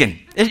thinking.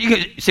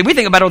 See, we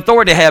think about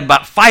authority have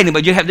about fighting,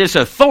 but you have this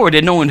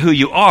authority knowing who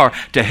you are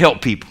to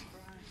help people.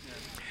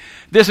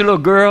 There's a little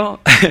girl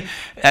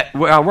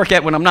where I work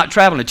at when I'm not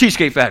traveling, the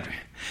Cheesecake Factory.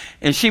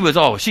 And she was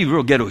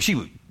real ghetto. She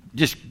was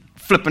just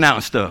flipping out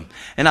and stuff.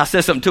 And I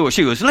said something to her.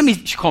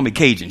 She called me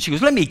Cajun. She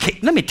goes, let me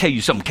tell you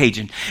something,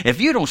 Cajun.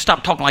 If you don't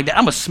stop talking like that,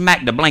 I'm going to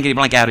smack the blankety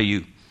blank out of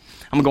you.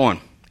 I'm going,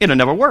 it'll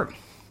never work.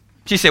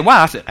 She said,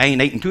 why? I said, I ain't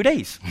ate in 2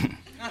 days.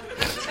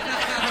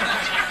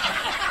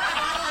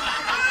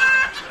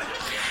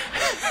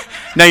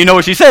 Now you know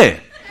what she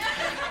said.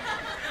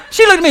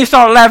 She looked at me and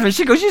started laughing.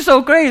 She goes, you're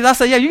so crazy. I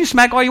said, yeah, you can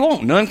smack all you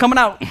want. None coming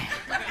out.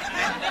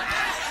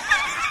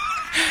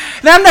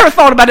 Now, I've never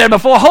thought about that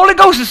before. Holy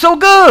Ghost is so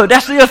good.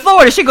 That's the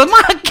authority. She goes,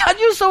 my God,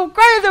 you're so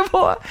crazy,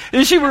 boy.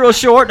 And she was real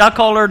short. I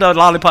call her the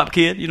lollipop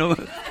kid, you know.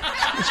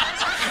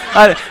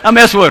 I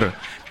mess with her.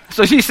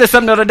 So she said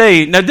something the other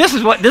day. Now, this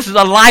is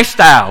a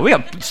lifestyle. We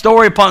have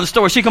story upon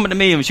story. She coming to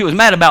me and she was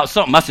mad about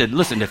something. I said,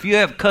 listen, if you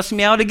ever cuss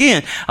me out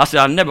again, I said,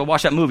 I'll never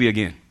watch that movie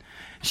again.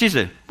 She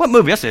said, what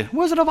movie? I said,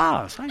 Wizard of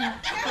Oz.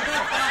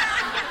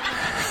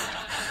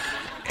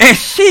 And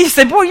she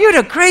said, boy, you're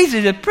the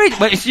crazy to preach.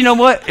 But you know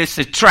what? It's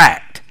a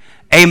tract.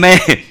 Amen.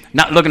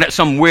 Not looking at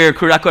some weird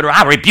crew.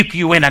 I rebuke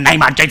you in the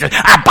name of Jesus.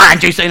 I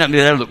bind you. Saying that,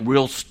 that look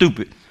real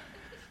stupid.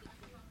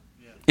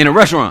 In a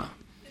restaurant.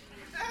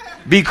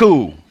 Be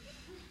cool.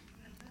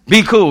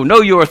 Be cool.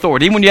 Know your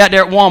authority. Even when you're out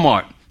there at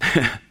Walmart.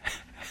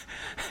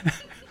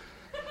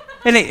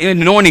 And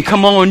anointing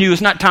come on you.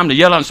 It's not time to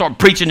yell out and start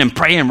preaching and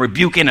praying and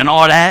rebuking and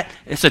all that.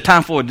 It's a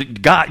time for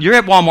God. You're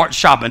at Walmart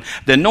shopping.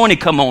 The anointing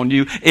come on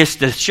you. It's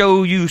to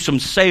show you some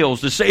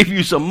sales, to save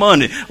you some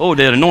money. Oh,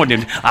 that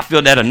anointing. I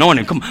feel that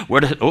anointing. Come,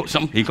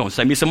 he's going to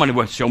save me some money.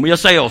 Well, show me a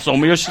sale. Show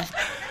me a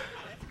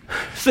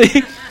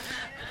See?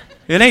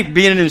 It ain't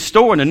being in the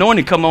store and the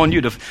anointing come on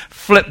you to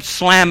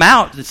slam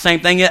out. The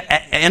same thing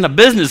in a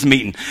business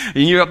meeting.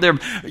 And you're up there,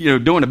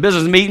 doing a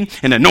business meeting,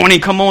 and the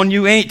anointing come on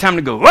you. Ain't time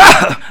to go, glory!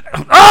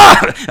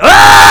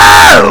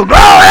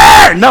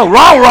 No,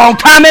 wrong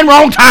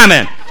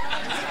timing.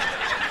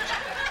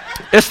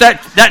 It's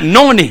that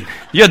anointing.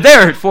 You're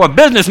there for a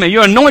businessman.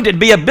 You're anointed to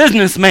be a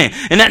businessman.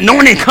 And that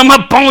anointing come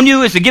up on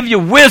you is to give you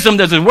wisdom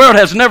that the world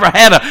has never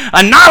had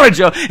a knowledge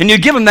of. And you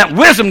give them that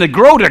wisdom to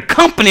grow their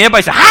company.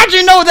 Everybody says, how'd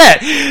you know that?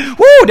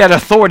 Woo, that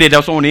authority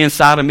that's on the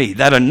inside of me.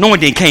 That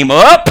anointing came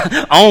up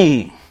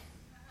on.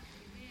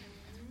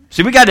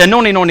 See, we got the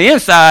anointing on the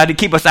inside to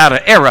keep us out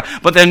of error.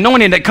 But the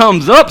anointing that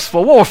comes up is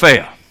for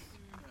warfare.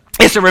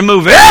 It's to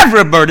remove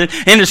every burden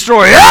and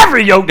destroy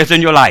every yoke that's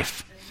in your life.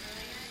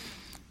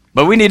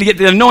 But we need to get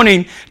the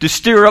anointing to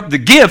stir up the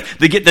gift,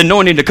 to get the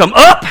anointing to come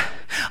up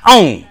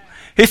on.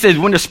 He says,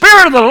 when the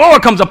Spirit of the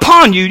Lord comes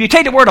upon you, you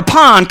take the word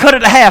upon, cut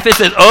it in half, it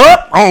says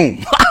up on.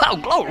 Wow,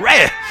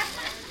 glory.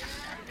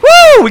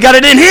 Woo, we got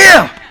it in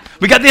here.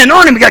 We got the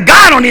anointing, we got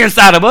God on the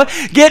inside of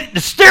us. Get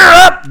to stir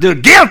up the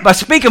gift by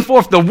speaking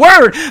forth the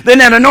word, then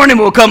that anointing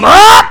will come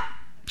up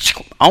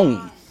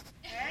on.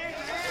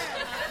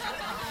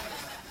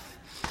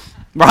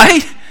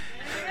 Right?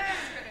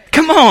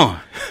 Come on.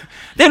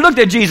 They looked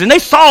at Jesus and they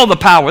saw the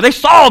power. They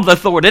saw the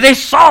authority. They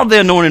saw the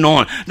anointing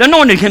on. The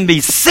anointing can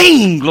be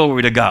seen,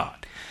 glory to God.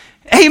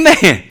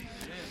 Amen.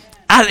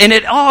 And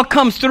it all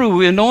comes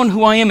through in knowing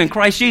who I am in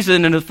Christ Jesus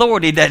and an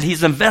authority that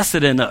he's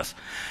invested in us.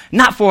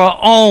 Not for our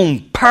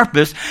own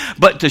purpose,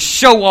 but to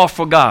show off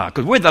for God.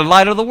 Because we're the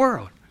light of the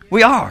world.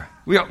 We are.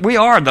 We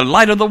are the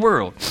light of the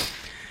world.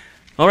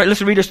 All right,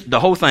 let's read the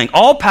whole thing.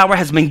 All power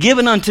has been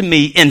given unto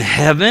me in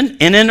heaven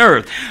and in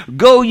earth.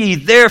 Go ye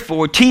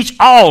therefore, teach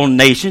all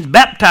nations,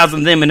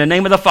 baptizing them in the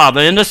name of the Father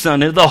and the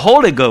Son and the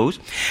Holy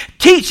Ghost,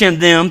 teaching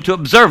them to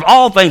observe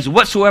all things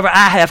whatsoever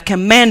I have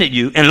commanded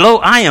you. And lo,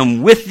 I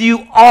am with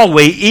you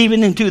always,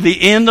 even into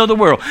the end of the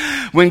world.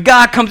 When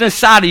God comes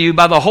inside of you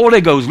by the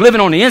Holy Ghost,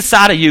 living on the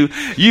inside of you,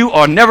 you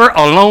are never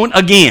alone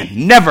again.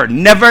 Never,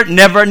 never,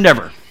 never,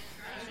 never.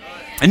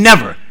 And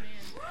never.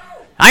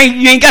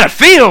 You ain't got to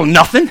feel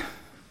nothing.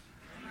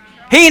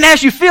 He ain't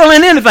asked you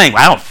feeling anything.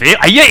 Well, I don't feel.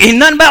 Ain't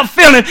nothing about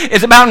feeling.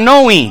 It's about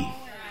knowing.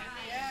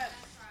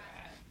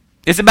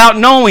 It's about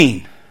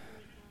knowing.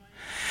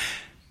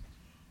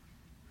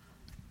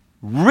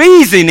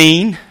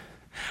 Reasoning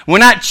will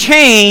not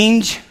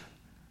change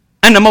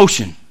an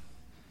emotion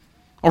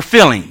or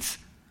feelings.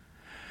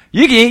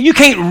 You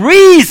can't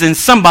reason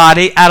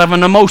somebody out of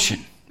an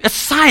emotion. It's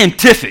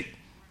scientific.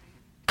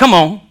 Come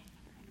on.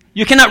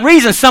 You cannot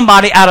reason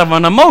somebody out of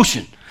an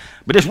emotion.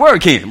 But this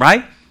word can,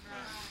 right?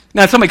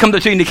 Now, if somebody comes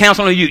up to you and they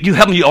counsel on you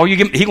help him, he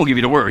going to give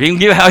you the word. He can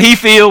give you how he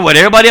feel, what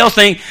everybody else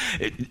think.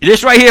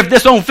 This right here, if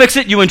this don't fix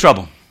it, you in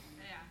trouble.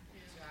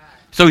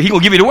 So he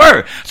going to give you the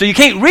word. So you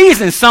can't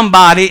reason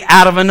somebody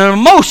out of an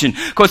emotion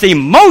because the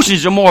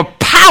emotions are more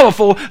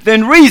powerful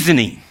than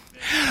reasoning.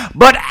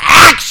 But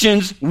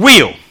actions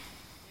will.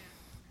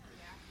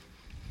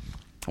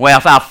 Well,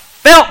 if I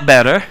felt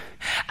better,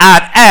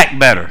 I'd act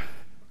better.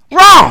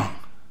 Wrong.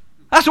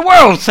 That's the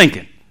world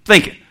thinking.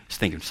 It's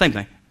thinking. Same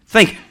thing.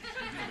 Thinking.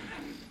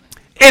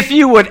 If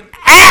you would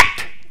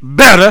act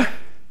better,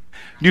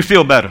 you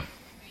feel better.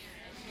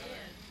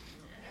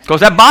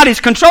 Because that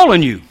body's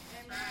controlling you.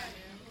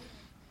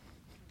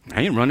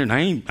 I ain't running,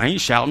 I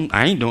ain't shouting,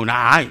 I ain't doing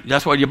that.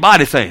 That's what your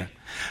body's saying.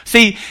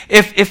 See,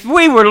 if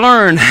we were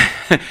learn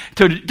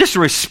to just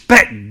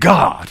respect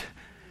God,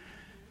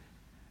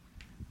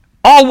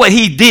 all what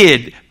he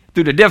did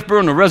through the death,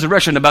 burial, and the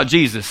resurrection about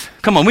Jesus,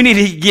 come on, we need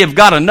to give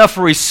God enough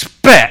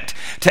respect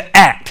to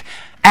act.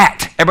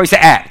 Act. Everybody say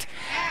act.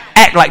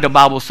 Act like the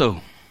Bible so.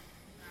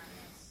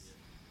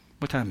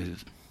 What time is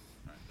it?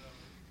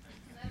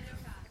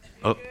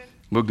 Oh,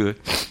 we're good.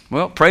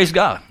 Well, praise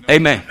God.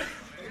 Amen.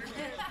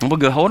 We're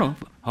good. Hold on.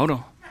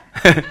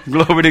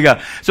 Glory to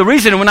God. So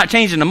reasoning, we're not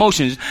changing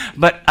emotions,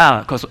 but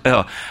because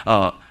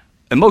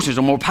emotions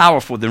are more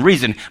powerful than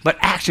reason, but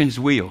actions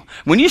will.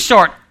 When you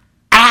start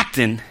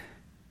acting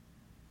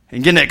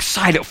and getting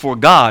excited for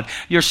God,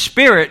 your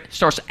spirit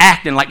starts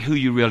acting like who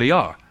you really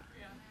are.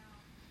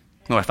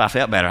 Well, if I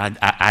felt better,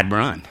 I'd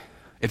run.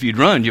 If you'd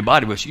run, your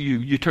body was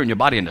you turn your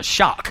body into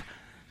shock.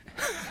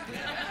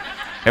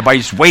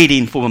 Everybody's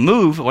waiting for a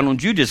move. Why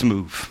don't you just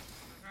move?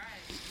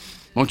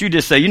 Won't you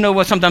just say, you know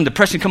what, sometimes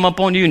depression come up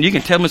on you and you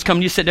can tell them it's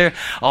coming. You sit there.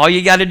 All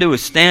you got to do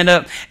is stand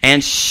up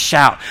and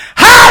shout,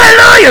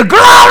 hallelujah,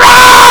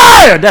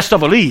 glory! That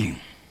stuff will leave.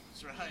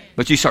 Right.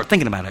 But you start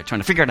thinking about it, trying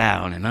to figure it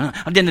out.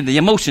 And then the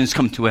emotions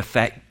come to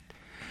effect.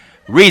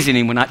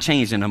 Reasoning will not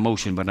change an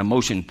emotion, but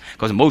emotion,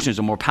 because emotions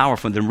are more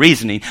powerful than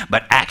reasoning,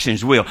 but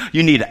actions will.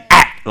 You need to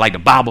act like the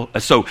Bible.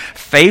 So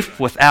faith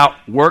without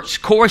works,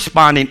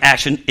 corresponding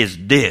action is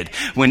dead.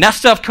 When that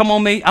stuff come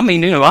on me, I'm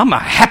a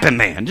happy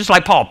man. Just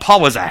like Paul.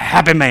 Paul was a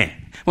happy man.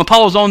 When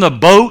Paul was on the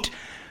boat,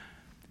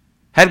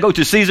 had to go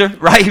to Caesar,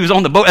 right? He was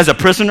on the boat as a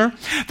prisoner.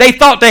 They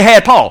thought they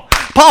had Paul.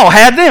 Paul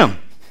had them.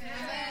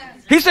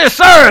 He said,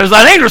 sir, as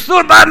an angel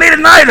stood by me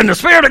tonight, and the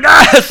Spirit of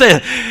God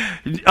said,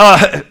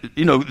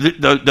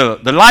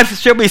 the life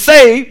shall be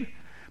saved,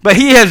 but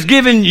he has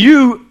given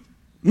you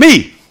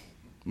me.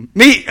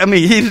 I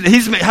mean,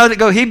 how'd it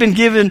go?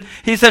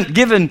 He sent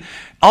given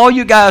all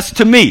you guys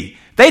to me.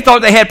 They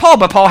thought they had Paul,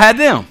 but Paul had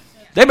them.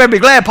 They better be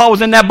glad Paul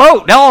was in that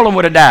boat. All of them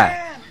would have died.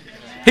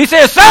 He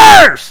said,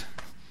 sirs,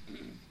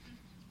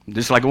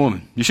 just like a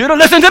woman, you should have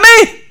listened to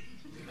me.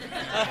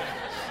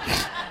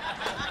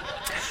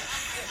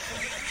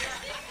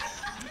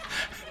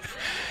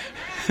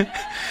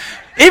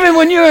 Even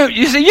when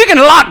you see, you can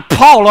lock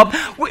Paul up,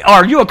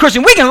 or you're a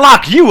Christian, we can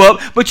lock you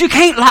up, but you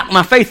can't lock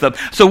my faith up.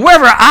 So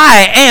wherever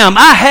I am,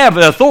 I have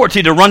the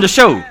authority to run the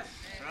show.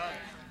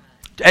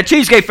 At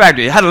Cheesecake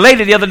Factory, I had a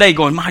lady the other day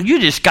going, "Man, you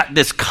just got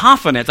this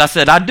confidence." I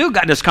said, "I do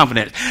got this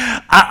confidence.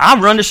 I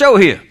run the show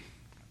here.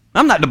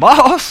 I'm not the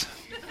boss."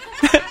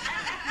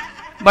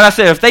 But I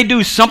said, if they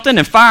do something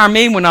and fire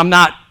me when I'm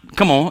not,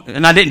 come on,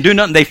 and I didn't do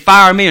nothing, they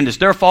fire me and it's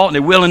their fault and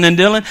they're willing and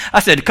dealing.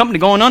 I said, the company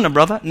going under,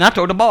 brother. And I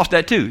told the boss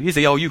that too. He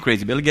said, "Oh, you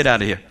crazy, Billy, get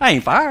out of here." I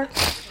ain't fired.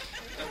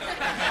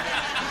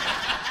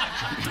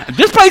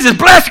 This place is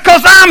blessed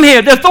because I'm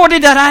here, the authority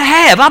that I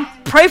have. I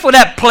pray for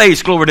that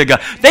place, glory to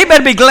God. They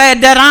better be glad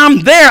that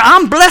I'm there.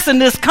 I'm blessing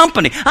this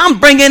company. I'm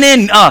bringing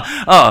in,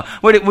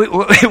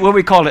 what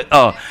we call it,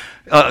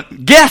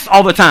 guests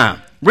all the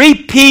time.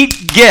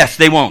 Repeat guests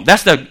they want.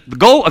 That's the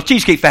goal of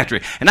Cheesecake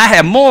Factory. And I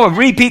have more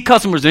repeat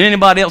customers than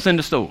anybody else in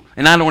the store.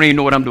 And I don't even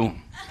know what I'm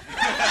doing.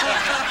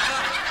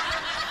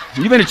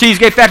 You been to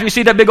Cheesecake Factory, you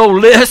see that big old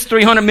list,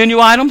 300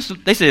 menu items?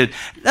 They said,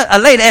 a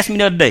lady asked me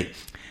the other day,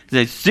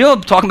 they're still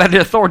talking about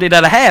the authority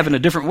that I have in a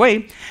different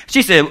way.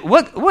 She said,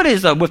 what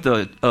is with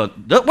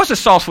what's the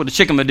sauce for the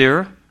chicken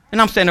Madeira?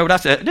 And I'm standing over there, I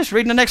said, just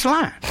reading the next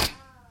line.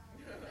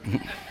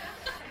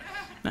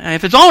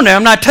 If it's on there,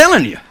 I'm not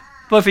telling you.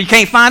 But if you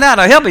can't find out,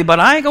 I'll help you. But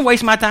I ain't going to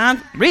waste my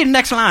time. Read the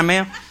next line,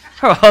 ma'am.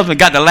 Her husband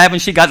got to laughing.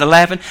 She got to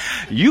laughing.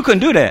 You couldn't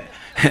do that.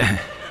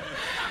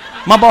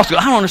 My boss goes,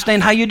 "I don't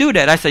understand how you do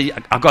that." I say,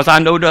 because I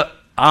know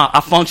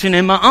I function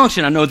in my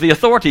unction. I know the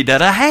authority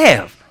that I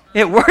have.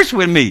 It works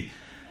with me.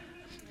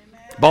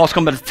 Boss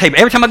come to the table.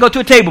 Every time I go to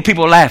a table,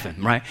 people are laughing,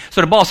 right?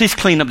 So the boss, he's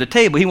cleaning up the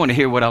table. He wanted to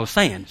hear what I was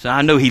saying. So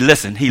I know he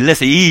listened. He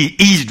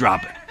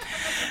eavesdropping.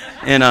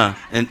 And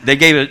they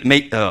gave it,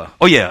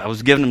 I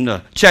was giving them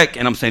the check,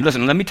 and I'm saying,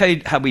 "Listen, let me tell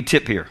you how we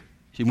tip here.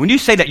 When you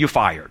say that, you're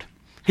fired."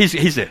 He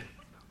said,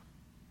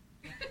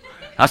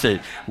 I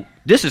said,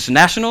 "This is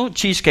National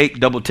Cheesecake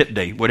Double Tip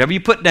Day. Whatever you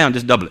put down,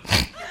 just double it."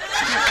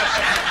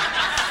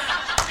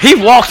 He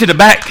walked to the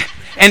back,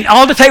 and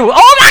all the table,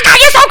 "Oh my God,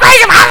 you're so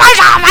crazy!"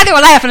 They were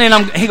laughing,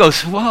 and he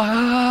goes,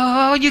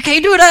 "Whoa, you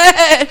can't do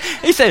that."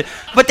 He said,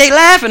 "But they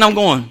laugh," and I'm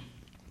going,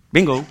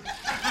 bingo.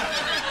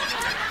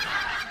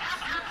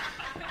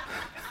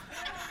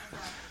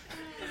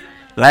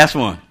 Last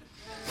one.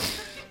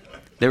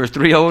 There was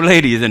 3 old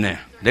ladies in there.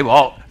 They were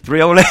all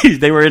 3 old ladies.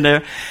 They were in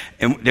there,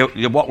 and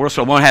they walked.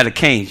 So one had a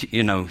cane.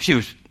 She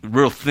was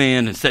real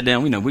thin and sat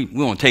down. We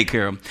want to take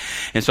care of them.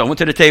 And so I went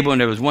to the table,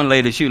 and there was one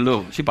lady. She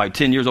probably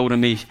 10 years older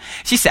than me.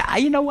 She said,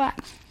 "You know what?"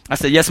 I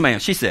said, "Yes, ma'am."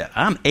 She said,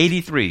 "I'm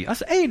 83. I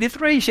said,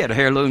 83? She had her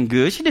hair looking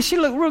good. She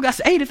looked real good. I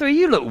said, 83,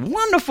 you look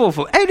wonderful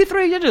for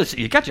 83.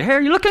 You got your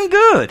hair, you're looking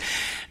good.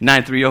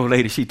 93-year-old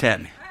lady, she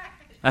tapped me.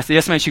 I said,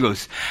 "Yes, ma'am." She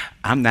goes,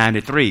 "I'm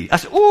 93. I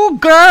said, "Oh,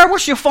 girl,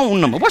 what's your phone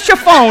number? What's your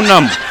phone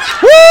number?"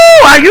 "Woo,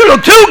 you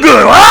look too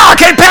good. Oh, I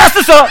can't pass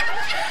this up."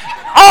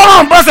 Oh,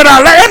 I'm busted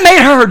out. That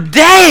made her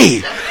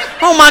day.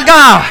 Oh, my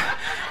God.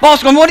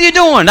 Boss going, "What are you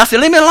doing?" I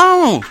said, "Leave me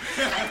alone."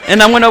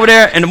 And I went over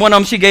there, and one of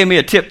them, she gave me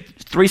a tip,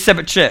 3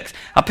 separate checks.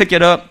 I picked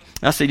it up.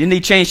 I said, "You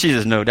need change?" She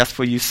says, "No, that's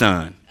for you,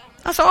 son."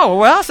 I said, "Oh,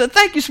 well." I said,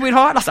 "Thank you,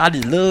 sweetheart." I said, "I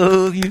just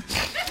love you."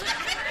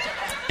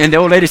 And the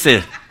old lady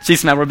said, she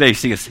smelled her baby.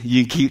 She goes,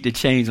 "You can keep the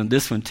change on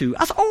this one, too."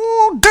 I said,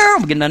 "Oh, girl,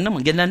 I'm getting that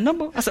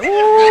number. I said,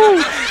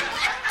 "Oh."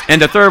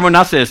 And the third one,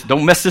 I says,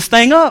 "Don't mess this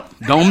thing up.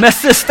 Don't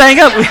mess this thing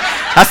up."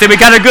 I said, "We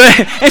got a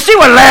good." And she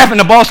was laughing,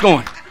 the boss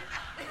going.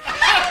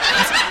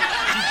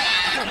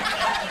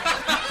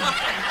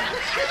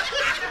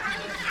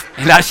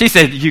 And she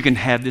said, "You can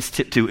have this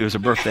tip, too." It was her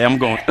birthday. I'm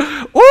going,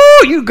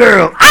 "Oh, you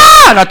girl."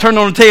 And I turned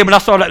on the table, and I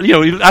saw that,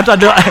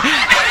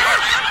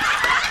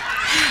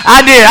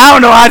 I did. I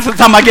don't know.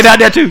 Sometimes I get out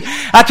there, too.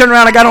 I turned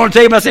around, I got on the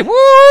table, and I said, "Woo,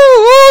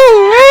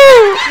 woo,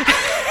 woo."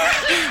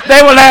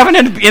 They were laughing,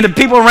 and the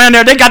people around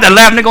there, they got to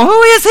laughing. They go,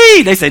 "Who is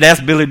he?" They say, "That's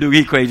Billy Duke.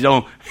 He crazy,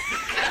 don't."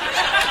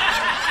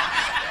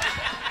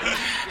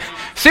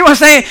 See what I'm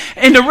saying?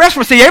 In the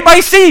restaurant,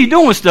 everybody see you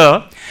doing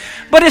stuff.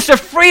 But it's the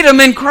freedom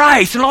in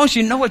Christ. As long as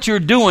you know what you're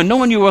doing,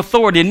 knowing your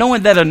authority,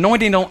 knowing that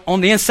anointing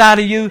on the inside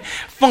of you,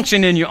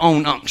 function in your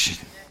own unction.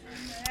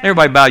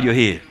 Everybody bow your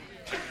head.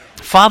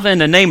 Father, in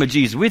the name of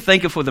Jesus, we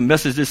thank you for the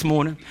message this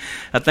morning.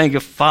 I thank you,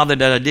 Father,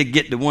 that I did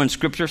get the one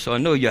scripture, so I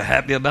know you're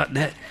happy about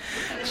that.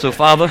 So,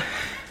 Father,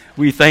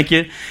 we thank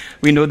you.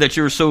 We know that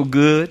you're so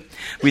good.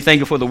 We thank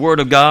you for the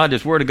word of God.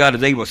 This word of God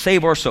is able to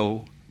save our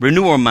soul,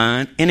 renew our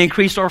mind, and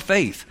increase our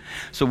faith.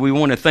 So we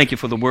want to thank you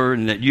for the word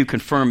and that you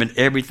confirm in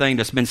everything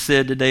that's been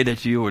said today,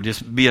 that you are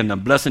just being a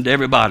blessing to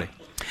everybody.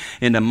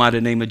 In the mighty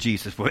name of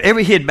Jesus. For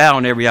every head bowed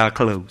and every eye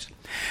closed.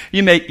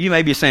 You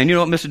may be saying, you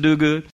know what, Mr. Do Good?